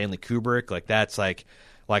 it's a Stanley Kubrick. Like, that's, like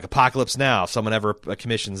Apocalypse Now. If someone ever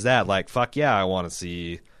commissions that, like, fuck yeah, I want to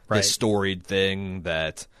see this storied thing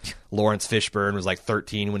that Lawrence Fishburne was like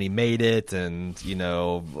 13 when he made it, and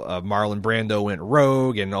Marlon Brando went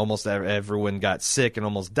rogue, and almost everyone got sick and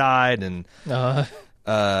almost died, and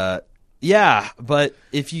yeah. But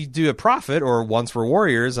if you do A Prophet or Once Were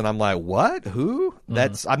Warriors, and I'm like, what? Who?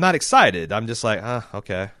 I'm not excited. I'm just like,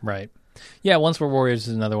 okay, right. Yeah, Once Were Warriors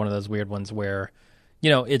is another one of those weird ones where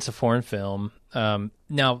it's a foreign film.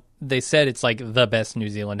 Now they said it's like the best New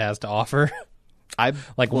Zealand has to offer. I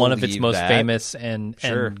like one of its most famous and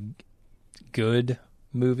good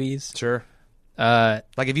movies. Sure. Like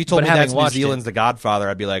if you told me that's New Zealand's The Godfather,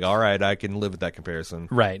 I'd be like, all right, I can live with that comparison.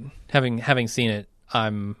 Right. Having seen it,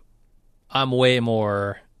 I'm way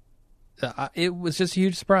more. It was just a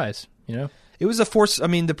huge surprise. It was a force. I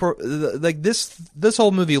mean, like this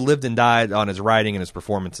whole movie lived and died on his writing and his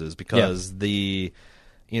performances because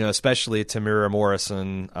especially Tamira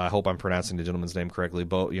Morrison, I hope I'm pronouncing the gentleman's name correctly,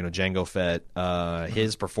 Jango Fett,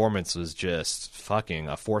 his performance was just fucking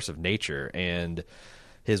a force of nature. And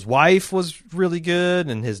his wife was really good,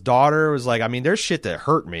 and his daughter was like, I mean, there's shit that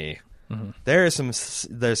hurt me. There's some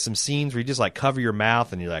scenes where you just like cover your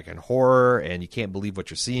mouth and you're like in horror and you can't believe what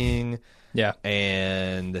you're seeing. Yeah.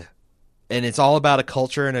 And it's all about a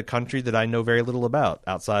culture and a country that I know very little about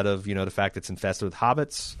outside of, the fact it's infested with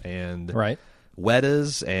hobbits and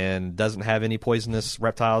Weddas and doesn't have any poisonous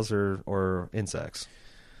reptiles or insects.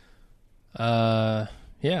 Yeah.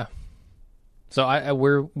 So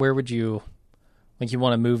where would you you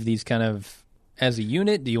want to move these kind of as a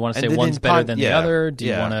unit? Do you want to say one's better than the other? Do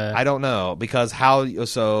you want to? I don't know because how do you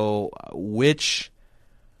judge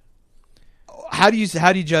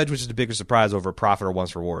which is the bigger surprise over Prophet or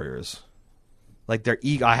Once Were Warriors? Like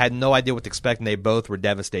I had no idea what to expect, and they both were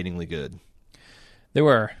devastatingly good. They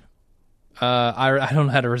were. I don't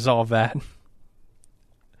know how to resolve that.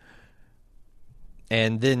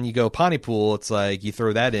 And then you go Pontypool, it's like you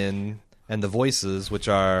throw that in, and the voices, which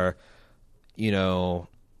are,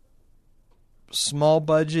 small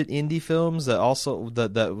budget indie films that also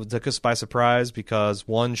that took us by surprise because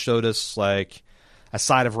one showed us like a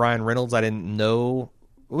side of Ryan Reynolds I didn't know.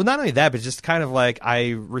 Well, not only that, but just kind of like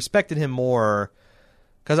I respected him more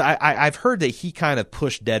because I've heard that he kind of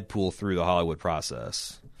pushed Deadpool through the Hollywood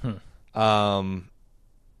process.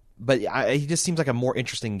 But he just seems like a more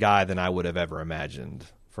interesting guy than I would have ever imagined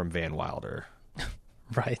from Van Wilder.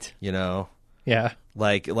 Right. Yeah.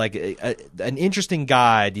 Like an interesting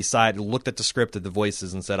guy looked at the script of the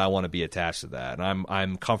voices and said, I want to be attached to that. And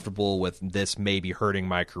I'm comfortable with this maybe hurting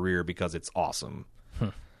my career because it's awesome.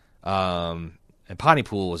 And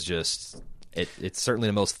Pontypool was just, it's certainly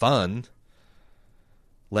the most fun.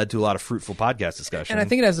 Led to a lot of fruitful podcast discussion. And I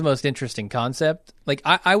think it has the most interesting concept. Like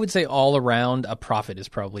I would say all around, A Prophet is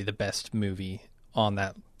probably the best movie on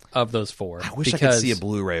that of those four. I wish I could see a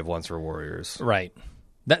Blu-ray of Once Were Warriors. Right.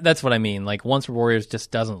 That's what I mean. Like Once Were Warriors just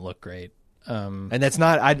doesn't look great. And that's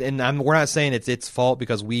not. We're not saying it's its fault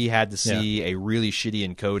because we had to see a really shitty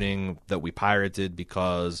encoding that we pirated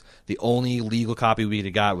because the only legal copy we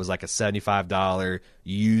got was like a $75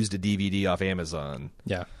 used DVD off Amazon.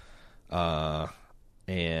 Yeah.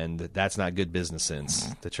 And that's not good business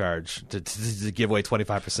sense to charge to give away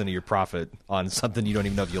 25% of your profit on something you don't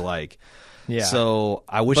even know if you like. Yeah. So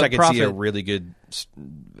I wish I could see a really good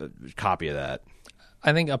copy of that.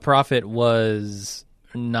 I think A Prophet was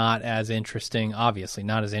not as interesting, obviously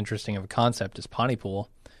not as interesting of a concept as Pontypool.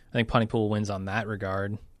 I think Pontypool wins on that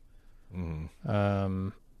regard.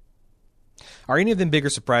 Are any of them bigger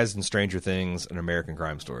surprises than Stranger Things, an American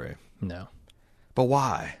Crime Story? No. But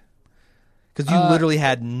why? Because you literally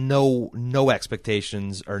had no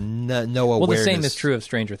expectations or no awareness. Well, the same is true of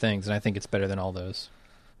Stranger Things, and I think it's better than all those.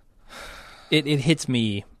 It hits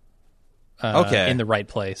me in the right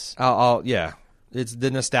place. Yeah. It's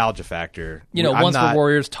the nostalgia factor. Once Were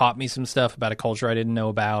Warriors taught me some stuff about a culture I didn't know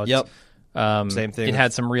about. Yep. Same thing. It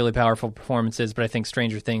had some really powerful performances, but I think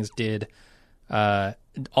Stranger Things did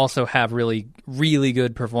also have really, really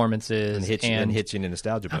good performances. And hits you in a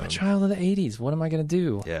nostalgia bone. I'm a child of the 80s. What am I going to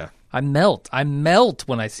do? Yeah. I melt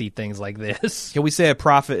when I see things like this. Can we say A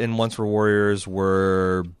Prophet and Once Were Warriors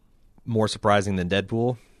were more surprising than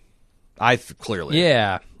Deadpool? Clearly.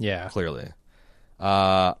 Yeah. Clearly.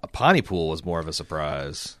 Pontypool was more of a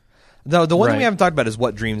surprise. The one thing we haven't talked about is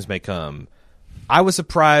What Dreams May Come. I was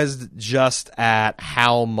surprised just at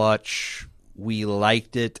how much we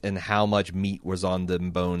liked it and how much meat was on the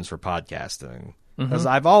bones for podcasting. Because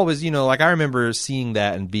I've always, I remember seeing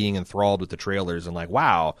that and being enthralled with the trailers and like,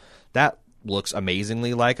 wow, that looks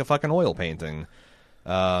amazingly like a fucking oil painting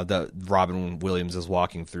that Robin Williams is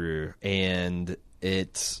walking through. And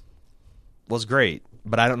it was great.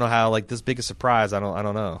 But I don't know how, this big a surprise, I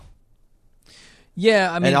don't know.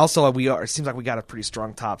 Yeah, I mean... And also, it seems like we got a pretty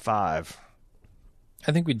strong top 5.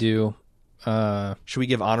 I think we do. Should we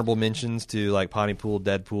give honorable mentions to, Pontypool,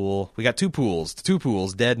 Deadpool? We got two pools,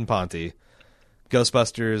 Dead and Ponty.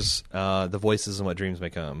 Ghostbusters, The Voices, and What Dreams May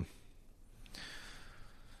Come.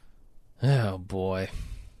 Oh, boy.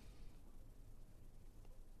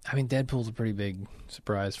 I mean, Deadpool's a pretty big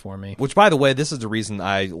surprise for me. Which, by the way, this is the reason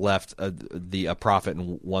I left A Prophet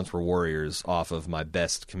and Once Were Warriors off of my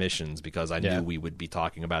best commissions, because I knew we would be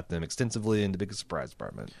talking about them extensively in the biggest surprise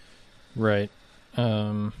department. Right.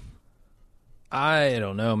 I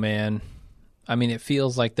don't know, man. I mean, it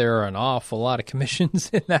feels like there are an awful lot of commissions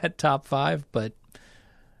in that top 5, but...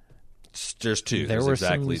 There's 2. There's there's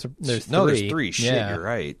 3. No, there's 3.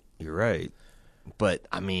 Shit, you're right. But,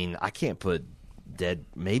 I mean, I can't put... Dead,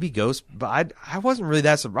 maybe Ghost, but I wasn't really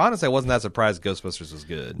that honestly. I wasn't that surprised Ghostbusters was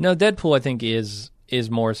good. No, Deadpool I think is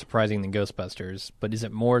more surprising than Ghostbusters, but is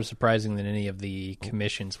it more surprising than any of the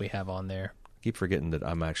commissions we have on there? Keep forgetting that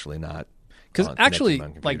I'm actually not, because actually,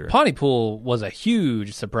 Pontypool was a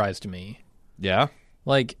huge surprise to me. Yeah,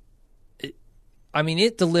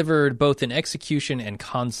 it delivered both in execution and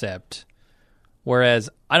concept, whereas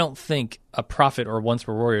I don't think A Prophet or Once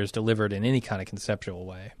Were Warriors delivered in any kind of conceptual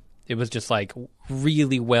way. It was just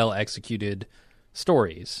really well executed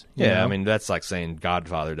stories. You know? I mean, that's like saying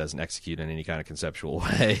Godfather doesn't execute in any kind of conceptual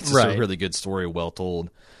way. It's just a really good story, well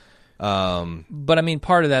told. But I mean,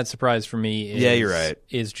 part of that surprise for me is, you're right,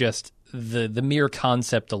 is just the mere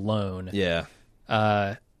concept alone. Yeah,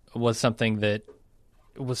 was something that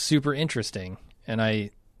was super interesting, and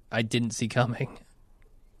I didn't see coming.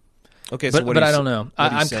 Okay, but I don't know.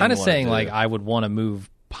 I'm kind of saying I would want to move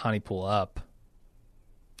Pontypool up.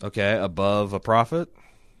 Okay, above A Prophet?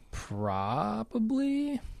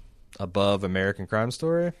 Probably. Above American Crime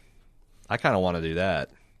Story? I kind of want to do that.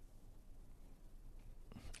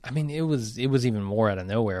 I mean, it was even more out of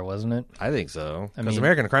nowhere, wasn't it? I think so. Because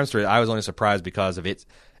American Crime Story, I was only surprised because of its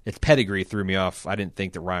pedigree threw me off. I didn't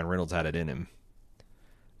think that Ryan Reynolds had it in him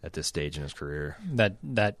at this stage in his career.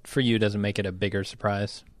 That for you doesn't make it a bigger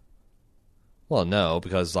surprise? Well, no,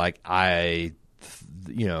 because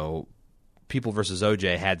People vs.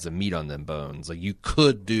 OJ had some meat on them bones. You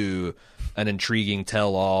could do an intriguing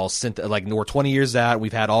tell-all. We're 20 years out,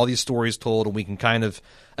 we've had all these stories told, and we can kind of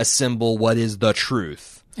assemble what is the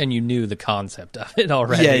truth. And you knew the concept of it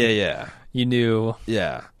already. Yeah. You knew.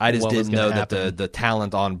 Yeah, I just didn't know that the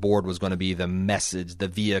talent on board was going to be the message, the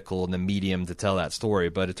vehicle, and the medium to tell that story.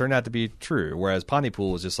 But it turned out to be true. Whereas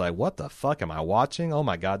Pontypool was just what the fuck am I watching? Oh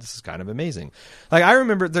my god, this is kind of amazing. I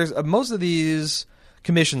remember there's most of these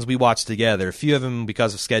commissions we watched together. A few of them,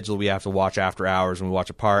 because of schedule, we have to watch after hours and we watch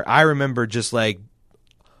apart. I remember just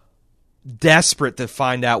desperate to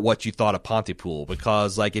find out what you thought of Pontypool,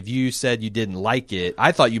 because if you said you didn't like it,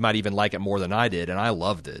 I thought you might even like it more than I did, and I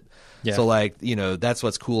loved it. Yeah. So that's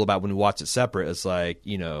what's cool about when we watch it separate. It's there's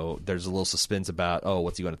a little suspense about,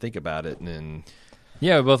 what's he going to think about it, and then we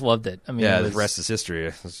both loved it. I mean, the rest is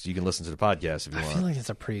history. You can listen to the podcast if you want. I feel like it's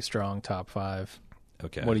a pretty strong top 5.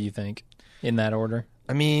 Okay, what do you think? In that order?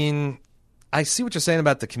 I mean, I see what you're saying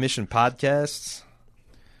about the commission podcasts,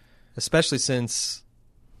 especially since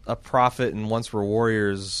A Prophet and Once Were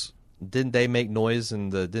Warriors, didn't they make noise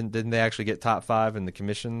and didn't they actually get top 5 in the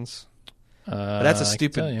commissions? But that's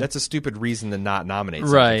a stupid reason to not nominate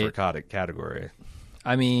something for a category.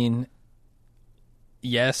 I mean,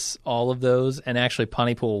 yes, all of those, and actually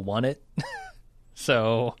Pontypool won it.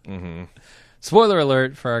 So, spoiler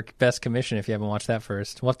alert for our best commission if you haven't watched that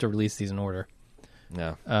first. We'll have to release these in order.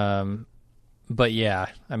 Yeah. But yeah,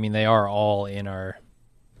 I mean, they are all in our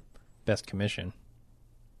best commission.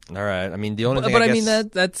 All right. I mean, the only thing But I mean,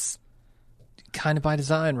 that's kind of by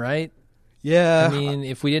design, right? Yeah. I mean,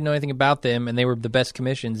 if we didn't know anything about them and they were the best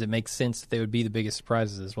commissions, it makes sense that they would be the biggest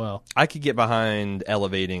surprises as well. I could get behind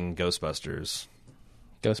elevating Ghostbusters.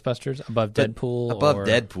 Ghostbusters above Deadpool? Above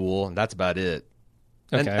Deadpool. That's about it.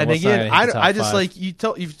 Okay, and again, I just like you've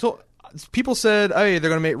told people said, hey, they're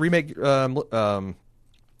going to remake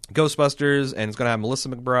Ghostbusters, and it's going to have Melissa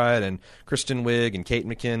McBride and Kristen Wiig and Kate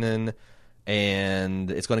McKinnon,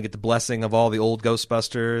 and it's going to get the blessing of all the old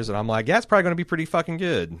Ghostbusters. And I'm like, yeah, it's probably going to be pretty fucking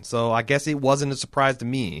good. So I guess it wasn't a surprise to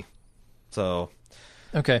me. So,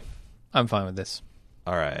 okay, I'm fine with this.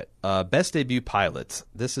 All right, best debut pilot.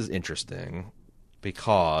 This is interesting.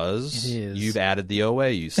 Because you've added the OA,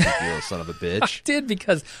 you sneaky little son of a bitch. I did,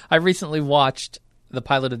 because I recently watched the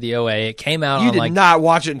pilot of the OA. It came out. You did not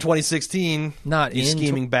watch it in 2016. Not you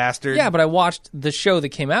scheming bastard. Yeah, but I watched the show that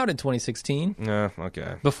came out in 2016.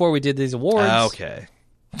 Okay. Before we did these awards. Okay.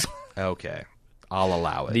 Okay. I'll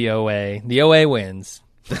allow it. The OA. The OA wins.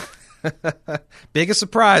 Biggest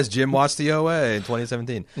surprise, Jim watched the OA in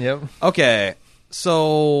 2017. Yep. Okay.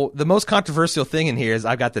 So the most controversial thing in here is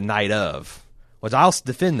I've got The Night Of. Which I'll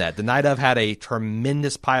defend that. The Night Of had a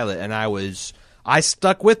tremendous pilot, and I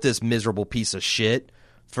stuck with this miserable piece of shit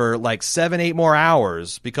for like 7-8 more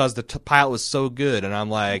hours because the pilot was so good, and I'm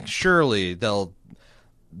like, surely the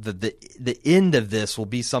end of this will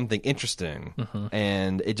be something interesting,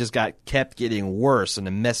 and it just kept getting worse, and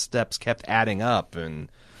the missteps kept adding up,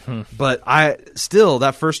 but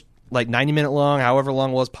that first like 90-minute long, however long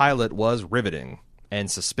it was, pilot was riveting and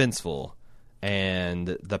suspenseful.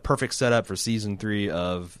 And the perfect setup for season 3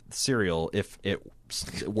 of Serial if it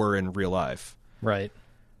were in real life. Right.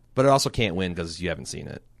 But it also can't win because you haven't seen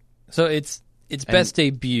it. So it's best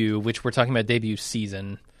debut, which we're talking about debut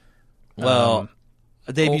season. Well,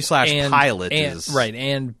 a debut / pilot is... Right,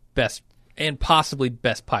 and best, and possibly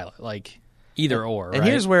best pilot, like either or, And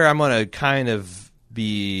here's where I'm going to kind of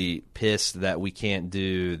be pissed that we can't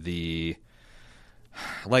do the...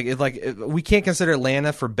 Like we can't consider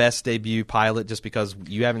Atlanta for best debut pilot just because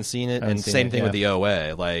you haven't seen it, and same thing with the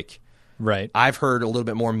OA. Like, right? I've heard a little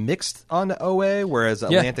bit more mixed on the OA, whereas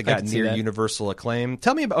Atlanta got near universal acclaim.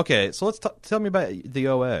 Tell me about tell me about the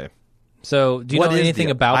OA. So, do you know anything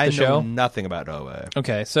about the show? I know nothing about OA.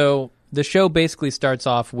 Okay, so the show basically starts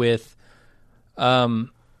off with a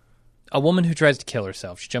woman who tries to kill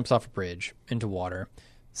herself. She jumps off a bridge into water.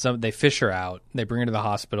 So they fish her out, they bring her to the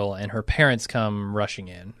hospital, and her parents come rushing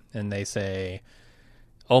in, and they say,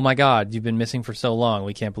 "Oh my God, you've been missing for so long.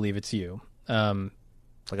 We can't believe it's you." Like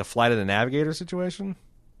a Flight of the Navigator situation?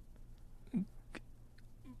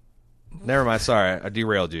 Never mind. Sorry, I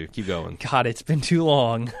derailed you. Keep going. God, it's been too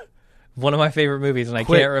long. One of my favorite movies, and I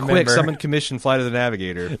can't remember. Quick, someone commission Flight of the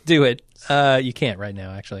Navigator. Do it. You can't right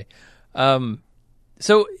now, actually.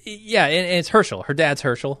 So, yeah, and it's Herschel. Her dad's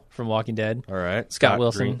Herschel from Walking Dead. All right. Scott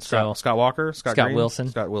Wilson. Scott Walker? Scott Wilson.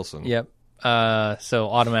 Scott Wilson. Yep. So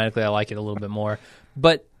automatically I like it a little bit more.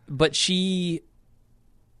 But she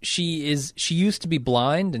used to be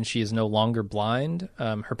blind, and she is no longer blind.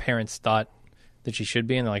 Her parents thought that she should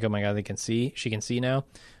be, and they're like, oh my God, she can see now.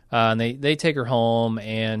 And they take her home,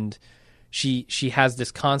 and she has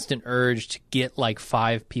this constant urge to get like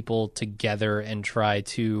 5 people together and try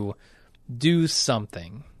to do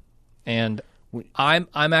something, and I'm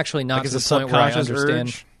actually not to the point where I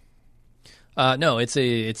understand. Urge? No, it's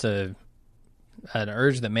an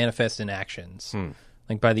urge that manifests in actions.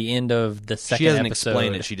 Like by the end of the second episode, she doesn't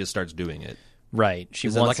explain it; she just starts doing it. Right? She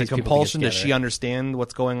is wants it like a compulsion? Does she understand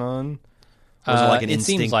what's going on? Or is it like an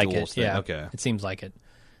instinctual thing? Yeah, okay. It seems like it.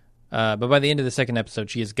 But by the end of the second episode,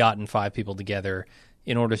 she has gotten 5 people together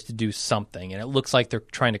in order to do something, and it looks like they're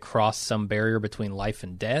trying to cross some barrier between life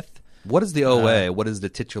and death. What is the OA? What is the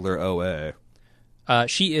titular OA?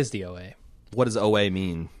 She is the OA. What does OA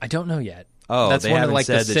mean? I don't know yet. Oh, that's they one of like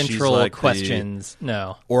said the central like questions.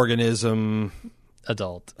 No, organism.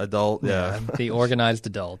 Adult, yeah. The organized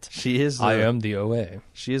adult. She is. I am the OA.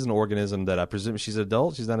 She is an organism that I presume she's an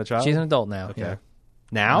adult. She's not a child. She's an adult now. Okay. Yeah.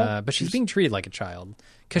 Now, but she's being treated like a child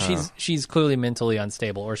because she's clearly mentally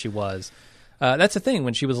unstable, or she was. That's the thing.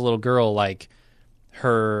 When she was a little girl, like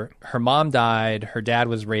her mom died. Her dad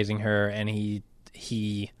was raising her, and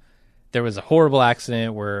he there was a horrible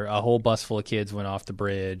accident where a whole bus full of kids went off the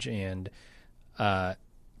bridge, and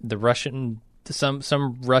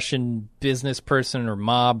some Russian business person or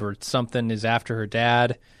mob or something is after her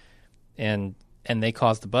dad, and they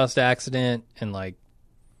caused the bus accident, and like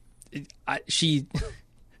she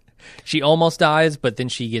She almost dies, but then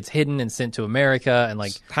she gets hidden and sent to America. And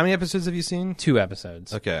like, how many episodes have you seen? 2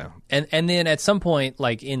 episodes. Okay. And then at some point,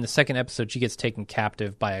 like in the second episode, she gets taken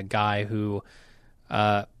captive by a guy who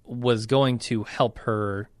was going to help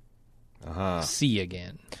her see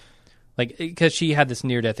again. Like, because she had this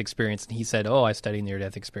near-death experience, and he said, "Oh, I study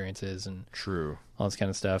near-death experiences," and true, all this kind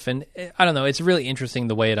of stuff. And I don't know, it's really interesting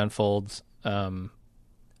the way it unfolds. I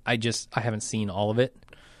haven't seen all of it.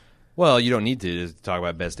 Well, you don't need to talk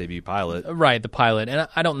about best debut pilot, right? The pilot, and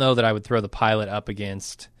I don't know that I would throw the pilot up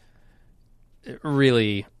against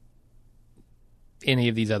really any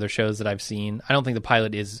of these other shows that I've seen. I don't think the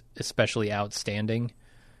pilot is especially outstanding,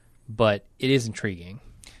 but it is intriguing.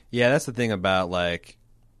 Yeah, that's the thing about like.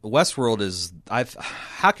 Westworld is.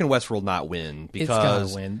 How can Westworld not win? Because it's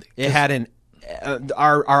gotta win. It had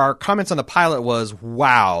our comments on the pilot was,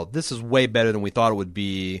 wow, this is way better than we thought it would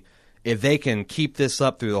be. If they can keep this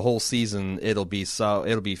up through the whole season, it'll be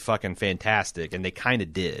fucking fantastic, and they kind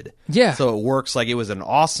of did. Yeah. So it works. Like, it was an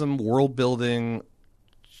awesome world building,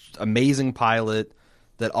 amazing pilot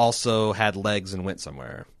that also had legs and went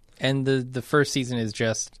somewhere. And the first season is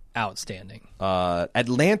just outstanding.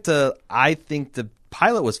 Atlanta, I think the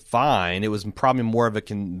pilot was fine. It was probably more of a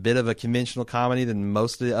bit of a conventional comedy than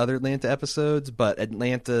most of the other Atlanta episodes, but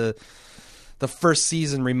Atlanta, the first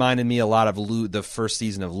season reminded me a lot of the first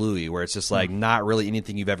season of Louis, where it's just like not really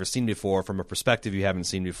anything you've ever seen before from a perspective you haven't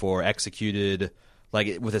seen before, executed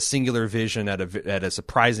like with a singular vision at a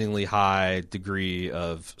surprisingly high degree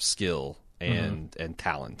of skill and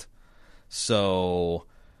talent. So,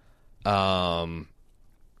 American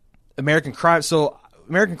Crime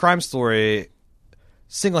Story.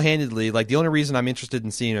 Single-handedly, like the only reason I'm interested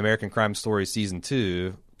in seeing American Crime Story season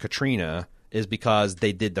 2, Katrina, is because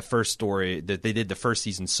they did the first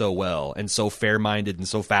season so well and so fair-minded and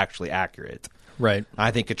so factually accurate. Right.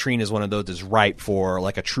 I think Katrina is one of those that's ripe for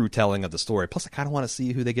like a true telling of the story. Plus, I kind of want to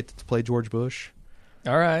see who they get to play George Bush.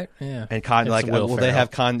 All right. Yeah. And will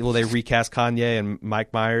they recast Kanye and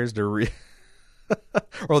Mike Myers or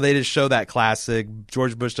will they just show that classic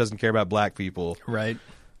George Bush doesn't care about black people? Right.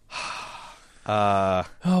 Oh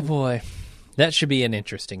boy, that should be an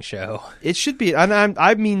interesting show. It should be, and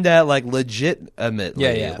I mean that like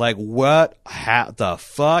legitimately. Yeah. Like what the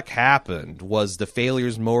fuck happened? Was the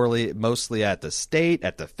failures mostly at the state,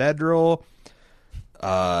 at the federal?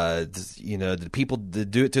 The people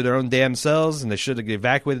do it to their own damn selves, and they should have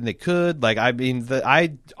evacuated and they could. Like, I mean,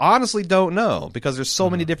 I honestly don't know because there's so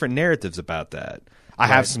many different narratives about that. I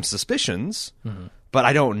have some suspicions, but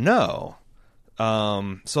I don't know.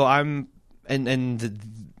 So I'm. And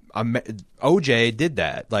OJ did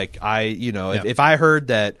that. Like if I heard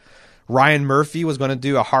that Ryan Murphy was going to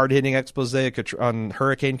do a hard hitting expose on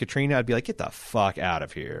Hurricane Katrina, I'd be like, get the fuck out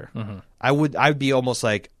of here. I'd be almost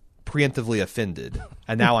like preemptively offended,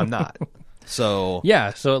 and now I'm not. So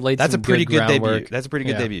yeah, so it laid that's some a pretty good groundwork. debut. That's a pretty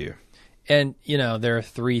good debut. And there are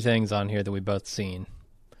 3 things on here that we both seen,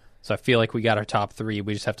 so I feel like we got our top 3.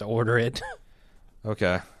 We just have to order it.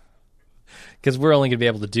 Okay. Because we're only going to be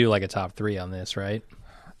able to do like a top 3 on this, right?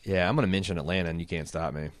 Yeah, I'm going to mention Atlanta, and you can't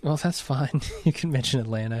stop me. Well, that's fine. You can mention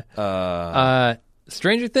Atlanta.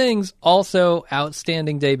 Stranger Things, also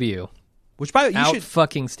outstanding debut. Which by you should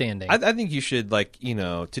fucking standing. I think you should to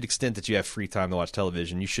the extent that you have free time to watch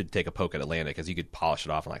television, you should take a poke at Atlanta because you could polish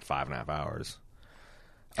it off in like 5.5 hours.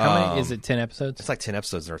 How many is it? 10 episodes? It's like 10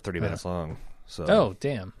 episodes that are 30 minutes long. So oh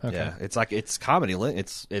damn! Okay. Yeah, it's comedy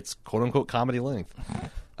length. It's quote unquote comedy length.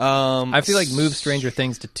 I feel like move Stranger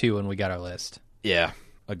Things to 2 and we got our list. Yeah,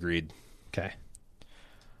 agreed. Okay.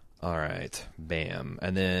 All right, bam.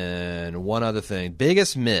 And then one other thing,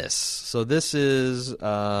 Biggest Miss. So this is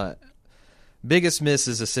Biggest Miss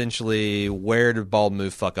is essentially where did Bald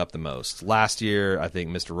Move fuck up the most? Last year, I think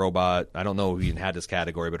Mr. Robot. I don't know if we even had this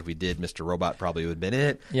category, but if we did, Mr. Robot probably would have been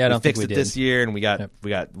it. Yeah, I don't think we fixed it this year, and we got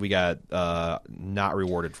not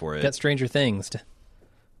rewarded for it. Got Stranger Things.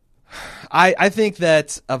 I think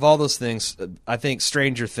that of all those things, I think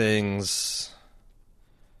Stranger Things.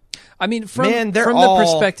 I mean, from the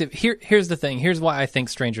perspective, here's the thing. Here's why I think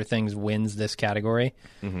Stranger Things wins this category,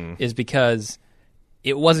 is because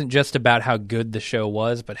it wasn't just about how good the show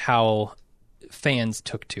was, but how fans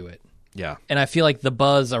took to it. Yeah. And I feel like the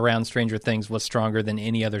buzz around Stranger Things was stronger than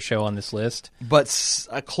any other show on this list. But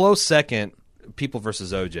a close second, People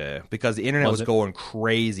vs. OJ, because the internet was going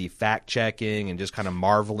crazy, fact-checking and just kind of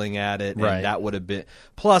marveling at it. Right. And that would have been...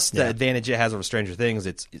 Plus, the advantage it has over Stranger Things,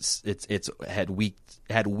 it's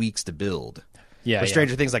had weeks to build. Yeah, But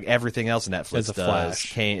Stranger Things, like everything else Netflix does,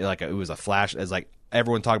 it was a flash. It's like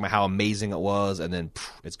everyone talking about how amazing it was, and then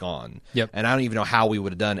it's gone. Yep. And I don't even know how we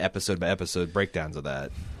would have done episode by episode breakdowns of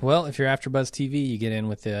that. Well, if you're AfterBuzz TV, you get in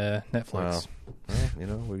with Netflix. Well, you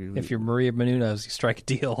know, if you're Maria Menounos, you strike a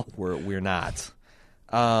deal. We're not.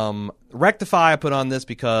 Rectify I put on this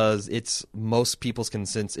because it's most people's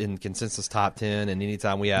consensus top 10, and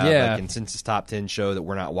anytime we have a consensus top 10 show that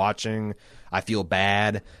we're not watching, I feel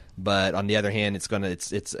bad. But on the other hand,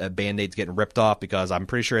 it's a Band-Aid's getting ripped off because I'm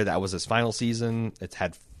pretty sure that was his final season. It's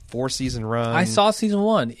had 4-season run. I saw season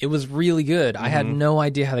 1. It was really good. I had no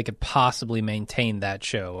idea how they could possibly maintain that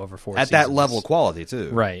show over 4 seasons. At that level of quality, too.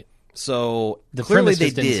 Right. So the clearly they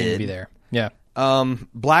didn't seem to be there. Yeah.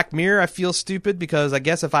 Black Mirror, I feel stupid because I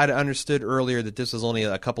guess if I'd understood earlier that this was only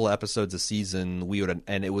a couple of episodes a season, we would,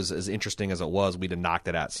 and it was as interesting as it was, we'd have knocked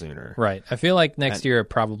it out sooner. Right. I feel like next year it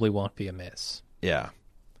probably won't be a miss. Yeah.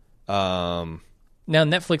 Now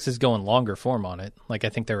Netflix is going longer form on it. Like I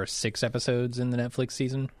think there were 6 episodes in the Netflix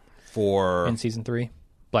season in season 3.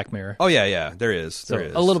 Black Mirror. Oh yeah, there is. So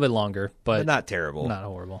a little bit longer, but not terrible, not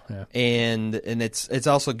horrible. Yeah. And it's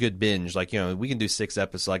also good binge. Like we can do 6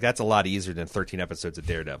 episodes. Like that's a lot easier than 13 episodes of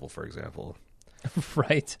Daredevil, for example.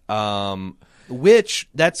 Right. And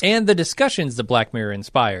the discussions that Black Mirror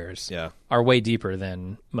inspires are way deeper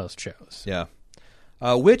than most shows. Yeah.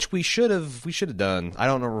 Which we should have done. I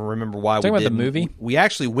don't remember why we didn't. Talking about the movie? We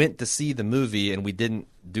actually went to see the movie and we didn't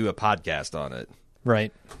do a podcast on it.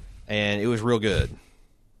 Right. And it was real good.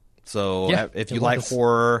 So if you like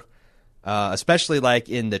horror, especially like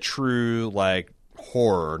in the true like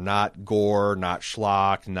horror, not gore, not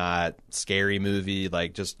schlock, not scary movie,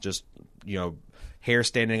 like just hair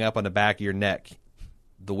standing up on the back of your neck,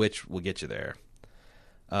 The Witch will get you there.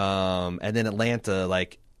 And then Atlanta,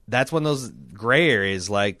 like that's one of those gray areas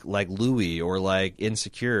like Louis or like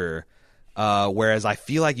Insecure. Whereas I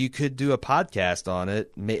feel like you could do a podcast on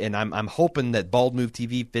it, and I'm hoping that Bald Move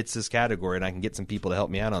TV fits this category, and I can get some people to help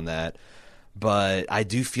me out on that. But I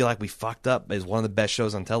do feel like we fucked up as one of the best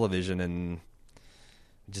shows on television, and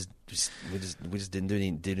we just didn't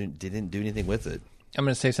do anything with it. I'm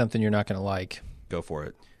going to say something you're not going to like. Go for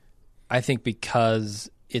it. I think because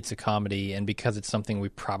it's a comedy and because it's something we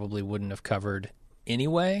probably wouldn't have covered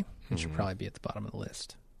anyway, it should probably be at the bottom of the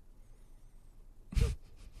list.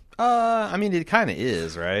 I mean, it kind of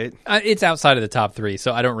is, right? It's outside of the top 3,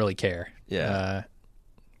 so I don't really care. Yeah.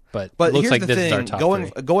 But it looks like this is our top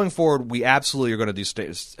 3. Going forward, we absolutely are going to do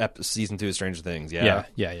season 2 of Stranger Things. Yeah.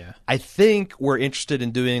 Yeah. I think we're interested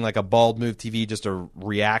in doing like a Bald Move TV, just a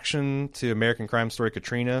reaction to American Crime Story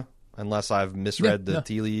Katrina, unless I've misread the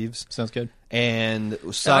tea leaves. Sounds good. And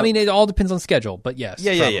I mean, it all depends on schedule, but yes.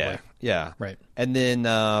 Yeah. Right. And then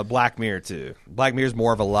Black Mirror too. Black Mirror is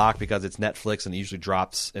more of a lock because it's Netflix and it usually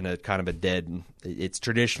drops in a kind of a dead. It's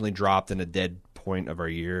traditionally dropped in a dead point of our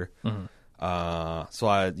year.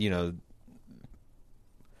 So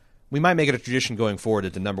we might make it a tradition going forward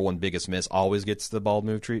that the number one biggest miss always gets the Bald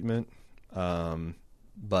Move treatment.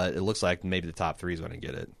 But it looks like maybe the top 3 is going to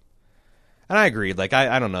get it. And I agree. Like,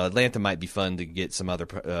 I don't know. Atlanta might be fun to get some other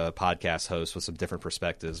podcast hosts with some different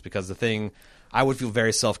perspectives because I would feel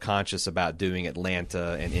very self-conscious about doing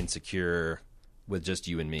Atlanta and Insecure with just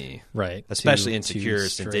you and me. Right. Especially Insecure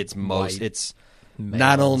since it's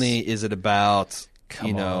not only is it about,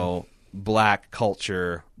 black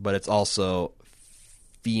culture, but it's also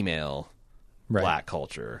female black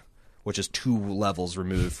culture. Which is 2 levels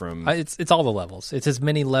removed from... It's all the levels. It's as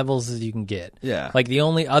many levels as you can get. Yeah. Like, the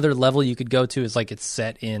only other level you could go to is, like, it's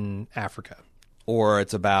set in Africa. Or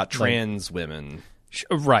it's about trans women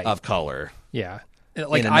of color. Yeah.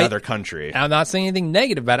 Like in another country. I'm not saying anything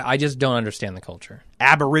negative about it. I just don't understand the culture.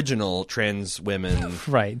 Aboriginal trans women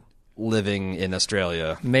living in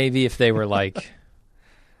Australia. Maybe if they were, like,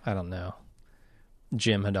 I don't know,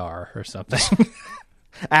 Jim Hadar or something.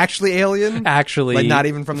 Actually alien? Actually, like not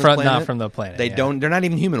even from the planet? Not from the planet. They're not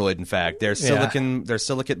even humanoid, in fact. They're they're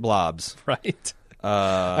silicate blobs. Right.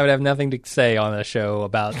 I would have nothing to say on a show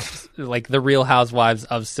about like the Real Housewives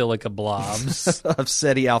of Silica Blobs. Of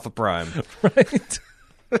SETI Alpha Prime. Right.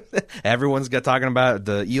 Everyone's talking about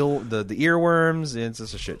the earworms. It's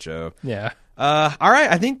just a shit show. Yeah. All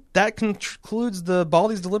right, I think that concludes the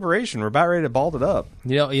Baldy's deliberation. We're about ready to bald it up.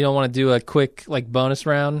 You don't want to do a quick like bonus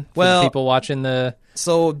round for the people watching the.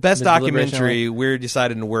 So best documentary, we're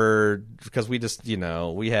deciding because we just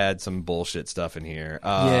we had some bullshit stuff in here.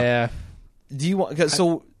 Do you want?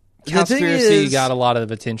 So Cowspiracy got a lot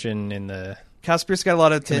of attention in the. Cowspiracy got a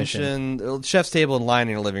lot of attention. Chef's Table and Lying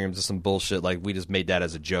in Your Living Room is just some bullshit. Like we just made that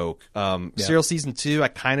as a joke. Serial season 2, I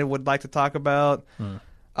kind of would like to talk about.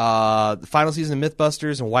 The final season of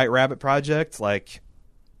Mythbusters and White Rabbit Project. Like,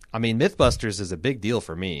 I mean, Mythbusters is a big deal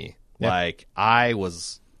for me. Yeah. Like,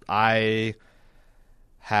 I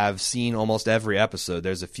have seen almost every episode.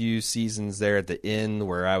 There's a few seasons there at the end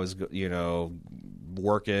where I was,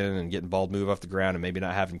 working and getting Bald Move off the ground and maybe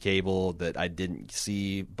not having cable that I didn't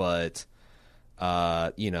see, but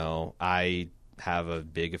I have a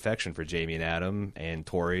big affection for Jamie and Adam and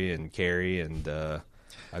Tori and Carrie and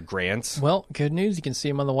Grant. Well, good news. You can see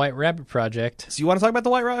him on the White Rabbit Project. So you want to talk about the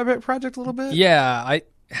White Rabbit Project a little bit? Yeah.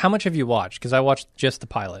 How much have you watched? Because I watched just the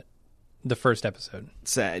pilot, the first episode.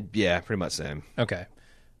 Yeah, pretty much same. Okay.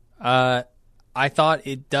 I thought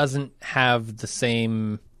it doesn't have the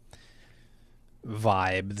same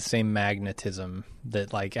vibe, the same magnetism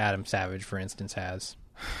that like Adam Savage, for instance, has.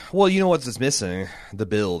 Well, you know what's missing? The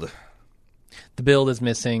build. The build is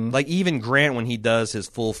missing. Like even Grant, when he does his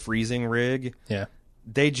full freezing rig, yeah,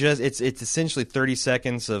 it's essentially 30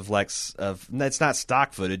 seconds of it's not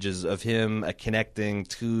stock footage of him connecting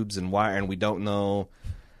tubes and wire, and we don't know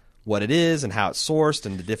what it is and how it's sourced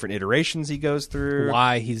and the different iterations he goes through.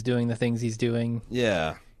 Why he's doing the things he's doing.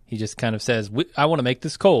 Yeah. He just kind of says, I want to make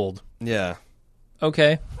this cold. Yeah.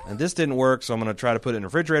 Okay. And this didn't work, so I'm going to try to put it in a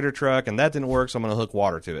refrigerator truck, and that didn't work, so I'm going to hook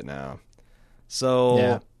water to it now.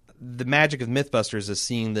 So the magic of Mythbusters is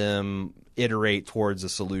seeing them iterate towards a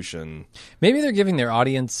solution. Maybe they're giving their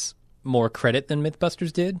audience more credit than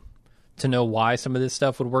Mythbusters did to know why some of this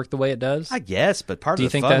stuff would work the way it does. I guess, but part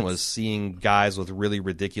of the fun was seeing guys with really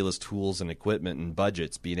ridiculous tools and equipment and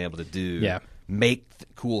budgets being able to make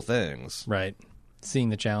cool things. Right. Seeing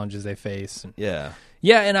the challenges they face. Yeah.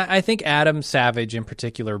 Yeah, and I think Adam Savage in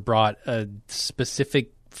particular brought a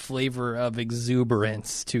specific flavor of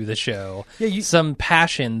exuberance to the show. Yeah, some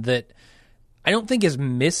passion that I don't think is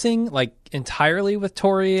missing like entirely with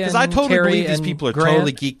Tori and Carrie. Because I totally believe these people are Grant.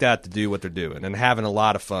 Totally geeked out to do what they're doing and having a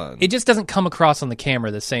lot of fun. It just doesn't come across on the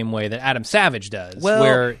camera the same way that Adam Savage does,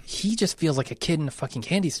 where he just feels like a kid in a fucking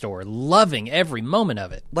candy store, loving every moment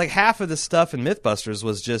of it. Like half of the stuff in Mythbusters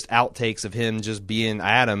was just outtakes of him just being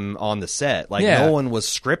Adam on the set. Like no one was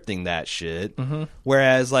scripting that shit. Mm-hmm.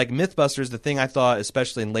 Whereas like Mythbusters, the thing I thought,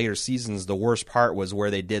 especially in later seasons, the worst part was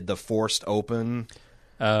where they did the forced open.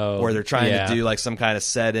 Where they're trying to do like some kind of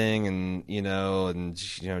setting, and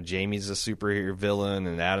Jamie's a superhero villain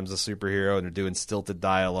and Adam's a superhero, and they're doing stilted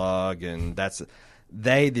dialogue, and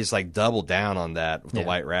they just like double down on that with the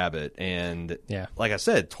White Rabbit. And like I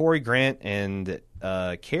said, Tori, Grant, and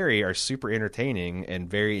Carrie are super entertaining and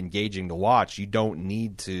very engaging to watch. You don't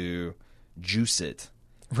need to juice it,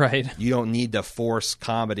 right? You don't need to force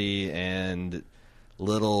comedy and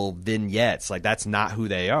little vignettes. Like that's not who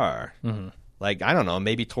they are. Mm-hmm. Like, I don't know,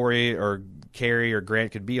 maybe Tori or Carrie or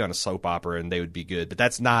Grant could be on a soap opera and they would be good. But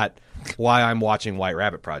that's not why I'm watching White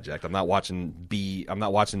Rabbit Project. I'm not watching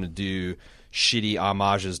to do shitty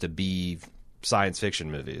homages to B science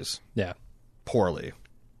fiction movies. Yeah. Poorly.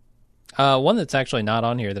 One that's actually not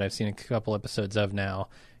on here that I've seen a couple episodes of now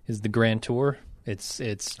is the Grand Tour. It's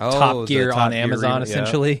Top Gear on Amazon,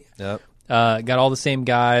 essentially. Yep. Got all the same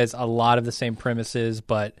guys, a lot of the same premises,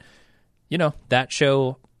 but, that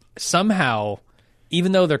show... somehow,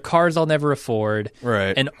 even though they're cars I'll never afford,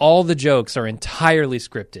 right, and all the jokes are entirely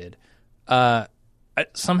scripted,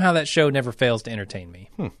 somehow that show never fails to entertain me.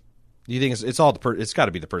 You think it's all it's got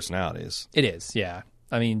to be the personalities? It is, yeah.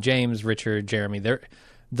 I mean, James, Richard, Jeremy,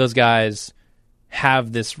 those guys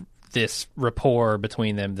have this rapport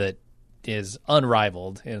between them that is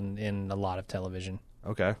unrivaled in a lot of television.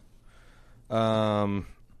 Okay. I'm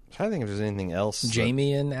trying to think if there's anything else.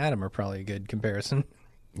 Jamie and Adam are probably a good comparison.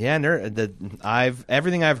 Yeah,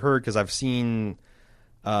 everything I've heard, because I've seen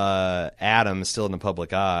Adam still in the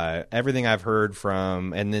public eye. Everything I've heard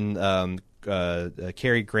from, and then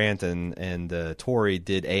Cary Grant and Tori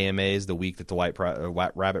did AMAs the week that the White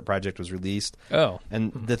Rabbit Project was released. Oh,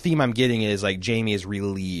 and the theme I'm getting is like Jamie is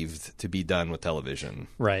relieved to be done with television.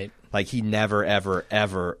 Right. Like he never, ever,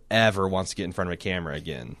 ever, ever wants to get in front of a camera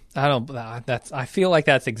again. I feel like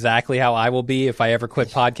that's exactly how I will be if I ever quit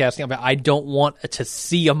podcasting. I don't want to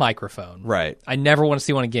see a microphone. Right. I never want to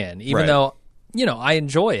see one again, even though, I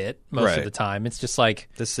enjoy it most of the time. It's just like,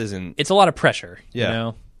 it's a lot of pressure,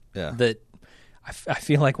 Yeah. that I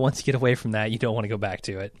feel like once you get away from that, you don't want to go back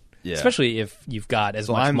to it. Yeah. Especially if you've got as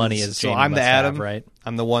much money as Jamie I'm the Adam, right?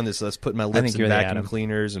 I'm the one that's putting my lips in vacuum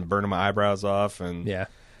cleaners and burning my eyebrows off. And yeah.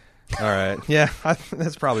 All right. Yeah,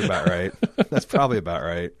 that's probably about right.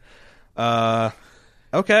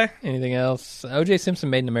 Okay. Anything else? O.J. Simpson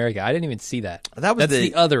Made in America. I didn't even see that. That's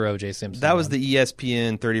the other O.J. Simpson. That was the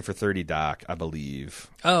ESPN 30 for 30 doc, I believe.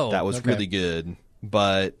 Oh, that was really good,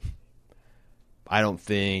 but I don't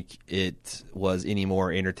think it was any more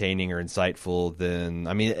entertaining or insightful than.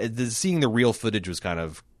 I mean, seeing the real footage was kind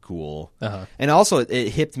of cool. And also, it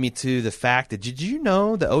hipped me to the fact that, did you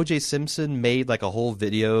know that O.J. Simpson made like a whole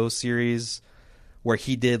video series where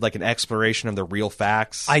he did like an exploration of the real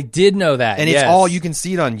facts? I did know that, and it's all, you can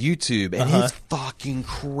see it on YouTube, and it's fucking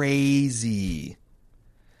crazy.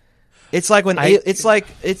 It's like when it's like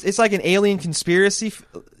an alien conspiracy,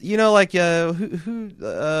 you know, like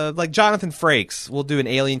like Jonathan Frakes will do an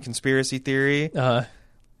alien conspiracy theory.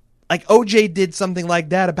 Like OJ did something like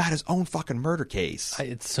that about his own fucking murder case.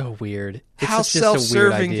 It's so weird. How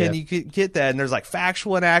self-serving can you get that? And there's like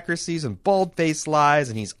factual inaccuracies and bald-faced lies,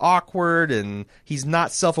 and he's awkward, and he's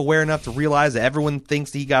not self-aware enough to realize that everyone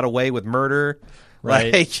thinks that he got away with murder.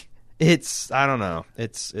 Right? Like, it's, I don't know.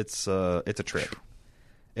 It's a trip.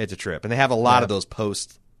 It's a trip, and they have a lot of those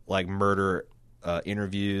post like murder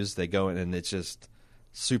interviews. They go in, and it's just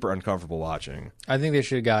super uncomfortable watching. I think they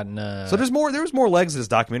should have gotten. So there was more legs to this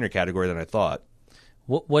documentary category than I thought.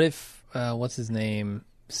 What if what's his name,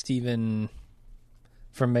 Stephen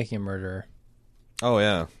from Making a Murderer? Oh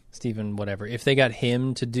yeah, Stephen whatever. If they got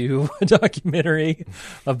him to do a documentary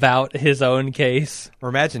about his own case, or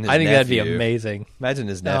imagine his I think nephew. That'd be amazing. Imagine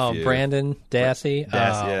his nephew, Brandon Dassey.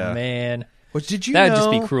 Man. Which, did you That'd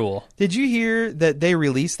know, just be cruel. Did you hear that they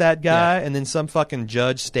released that guy and then some fucking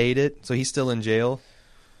judge stayed it, so he's still in jail?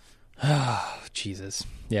 Oh, Jesus.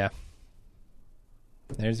 Yeah.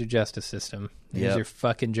 There's your justice system. There's your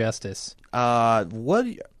fucking justice.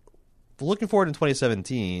 Looking forward in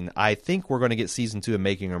 2017, I think we're going to get season 2 of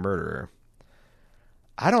Making a Murderer.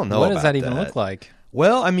 I don't know. What does that even look like?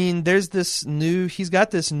 Well, I mean, he's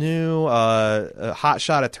got this new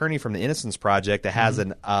hotshot attorney from the Innocence Project that has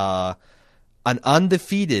an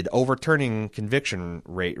undefeated overturning conviction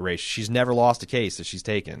rate. She's never lost a case that she's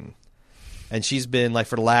taken. And she's been, like,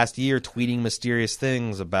 for the last year tweeting mysterious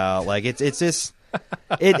things about, like, it's this...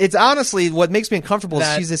 it's honestly what makes me uncomfortable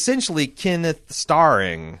is she's essentially Kenneth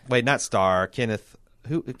starring. Wait, not Starr. Kenneth...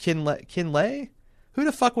 Kinlay? Who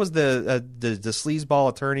the fuck was the sleazeball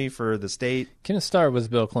attorney for the state? Kenneth Starr was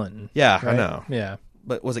Bill Clinton. Yeah, right? I know. Yeah.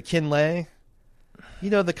 But was it Kinlay? You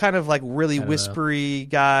know, the kind of like really whispery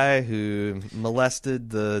guy who molested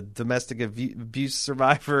the domestic abuse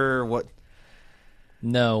survivor. What?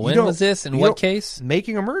 No. When was this? In what case?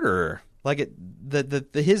 Making a Murderer. Like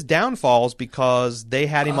his downfalls because they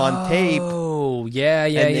had him on tape. Oh, yeah.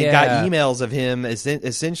 And they got emails of him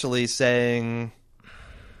essentially saying,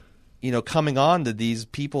 you know, coming on to these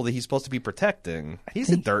people that he's supposed to be protecting. He's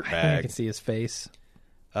a dirtbag. I can see his face.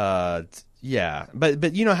 Yeah,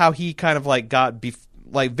 but you know how he kind of like got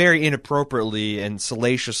like very inappropriately and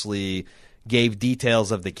salaciously gave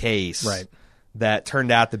details of the case, right? That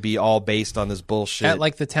turned out to be all based on this bullshit at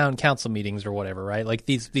like the town council meetings or whatever, right? Like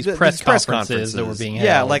these press conferences that were being held.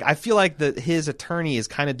 Yeah, like I feel like his attorney is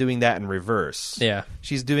kind of doing that in reverse. Yeah,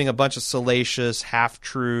 she's doing a bunch of salacious,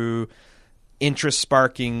 half-true,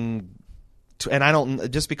 interest-sparking. And I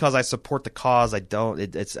don't, just because I support the cause, I don't.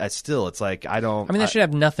 It's like I don't. I mean, that should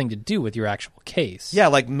have nothing to do with your actual case. Yeah,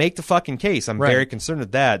 like make the fucking case. I'm very concerned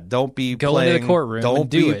with that. Don't be go into the courtroom.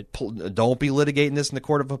 Don't do it. Don't be litigating this in the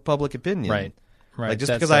court of public opinion. Right. Like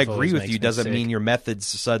just because I agree with you doesn't mean your methods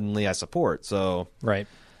suddenly I support. So right.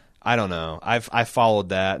 I don't know. I followed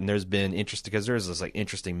that, and there's been interesting because there's this like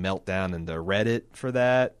interesting meltdown in the Reddit for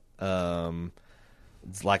that.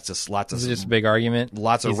 It's like just lots of is it just a big argument.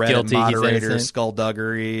 Lots of Reddit moderators,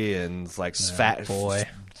 skullduggery, and it's like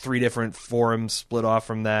 3 different forums split off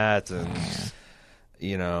from that, and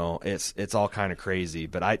you know it's all kind of crazy.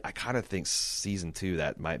 But I kind of think season 2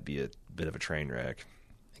 that might be a bit of a train wreck.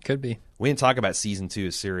 It could be. We didn't talk about season 2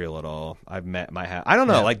 of Serial at all. I don't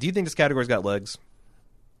know. Yeah. Like, do you think this category's got legs?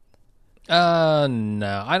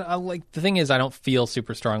 No. I like the thing is I don't feel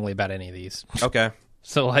super strongly about any of these. Okay.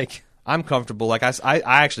 So like. I'm comfortable. Like I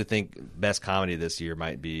actually think best comedy this year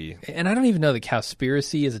might be. And I don't even know the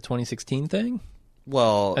Cowspiracy is a 2016 thing.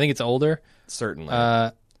 Well, I think it's older. Certainly.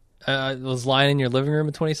 Was Lying in Your Living Room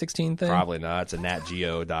a 2016 thing? Probably not. It's a Nat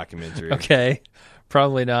Geo documentary. Okay,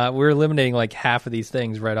 probably not. We're eliminating like half of these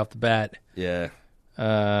things right off the bat. Yeah.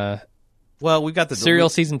 Well, we've got the Serial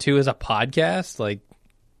season 2 is a podcast. Like.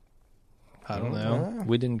 I don't know.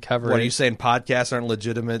 We didn't cover it. What are you saying? Podcasts aren't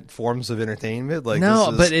legitimate forms of entertainment? Like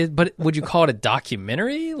no, but would you call it a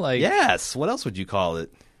documentary? Like yes. What else would you call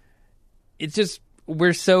it? It's just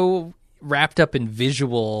we're so wrapped up in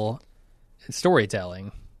visual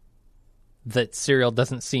storytelling that Serial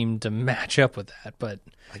doesn't seem to match up with that. But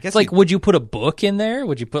I guess like, would you put a book in there?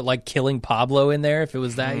 Would you put like Killing Pablo in there if it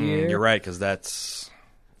was that year? You're right, because that's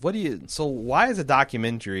So why is a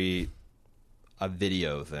documentary a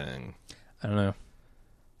video thing? I don't know.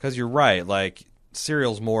 Because you're right. Like,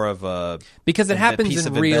 Serial's more of a because it happens piece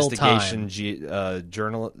in of real investigation time.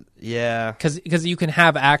 Journal, yeah. Because you can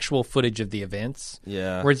have actual footage of the events.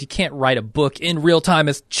 Yeah. Whereas you can't write a book in real time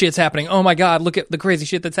as shit's happening. Oh my god, look at the crazy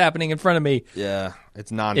shit that's happening in front of me. Yeah,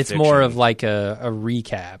 it's nonfiction. It's more of like a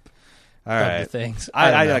recap. All right. Of the things.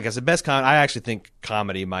 I like I said, I actually think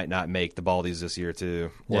comedy might not make the Baldies this year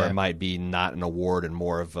too, or it might be not an award and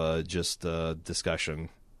more of just a discussion.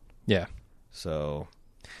 Yeah. So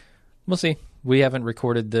we'll see. We haven't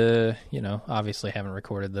recorded obviously haven't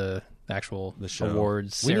recorded the actual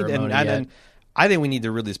awards ceremony yet. I think we need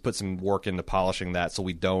to really just put some work into polishing that so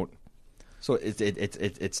we don't. So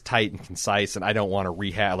it's tight and concise, and I don't want to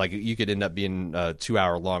rehab. Like you could end up being a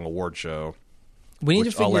 2-hour long award show. We need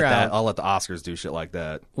to figure out. I'll let the Oscars do shit like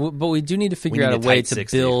that. But we do need to figure out a way to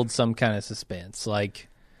build some kind of suspense. Like,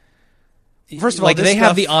 first of all, they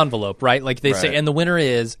have the envelope, right? Like they say, and the winner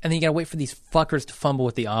is, and then you got to wait for these fuckers to fumble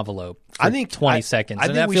with the envelope. For 20 seconds,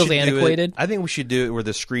 and that feels antiquated. I think we should do it where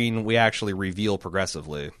the screen we actually reveal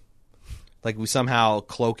progressively. Like we somehow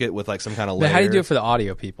cloak it with like some kind of layer. But how do you do it for the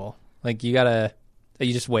audio people? Like you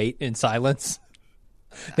just wait in silence.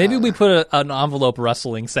 Maybe we put an envelope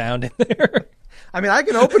rustling sound in there. I mean, I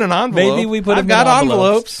can open an envelope. Maybe we put. I've got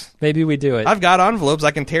envelopes. Maybe we do it. I've got envelopes.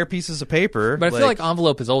 I can tear pieces of paper. But I feel like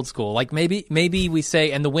envelope is old school. Like maybe we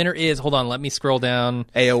say, and the winner is. Hold on, let me scroll down.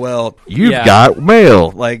 AOL. You've got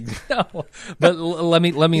mail. Like no, but let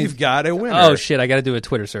me. You've got a winner. Oh shit! I got to do a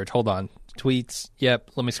Twitter search. Hold on. Tweets.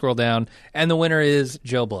 Yep. Let me scroll down, and the winner is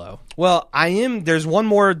Joe Blow. Well, there's one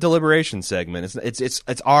more deliberation segment.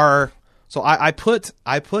 It's our. So I put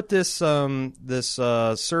this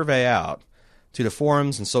survey out to the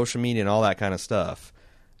forums and social media and all that kind of stuff.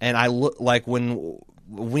 And I look like when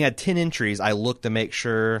we had 10 entries, I looked to make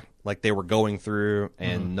sure like they were going through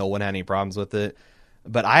and no one had any problems with it.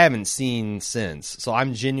 But I haven't seen since. So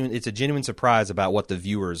it's a genuine surprise about what the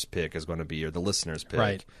viewers pick is going to be or the listeners pick.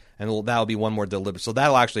 Right. And that'll be one more deliberate. So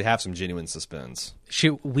that'll actually have some genuine suspense.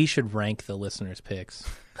 We should rank the listeners' picks.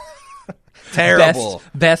 Terrible.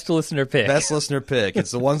 Best listener pick. Best listener pick.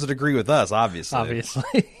 It's the ones that agree with us, obviously.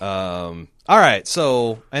 Obviously. All right.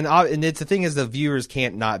 So, and it's the thing is, the viewers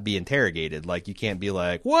can't not be interrogated. Like, you can't be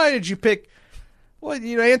like, "Why did you pick? Well,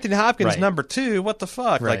 Anthony Hopkins number 2. What the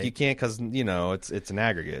fuck?" Right. Like, you can't because it's an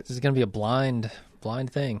aggregate. This is gonna be a blind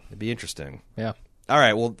thing. It'd be interesting. Yeah. All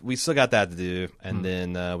right. Well, we still got that to do, and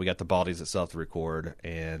then we got the Baldies itself to record,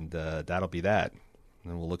 and that'll be that.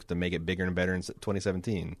 And we'll look to make it bigger and better in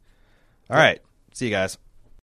 2017. All right. See you guys.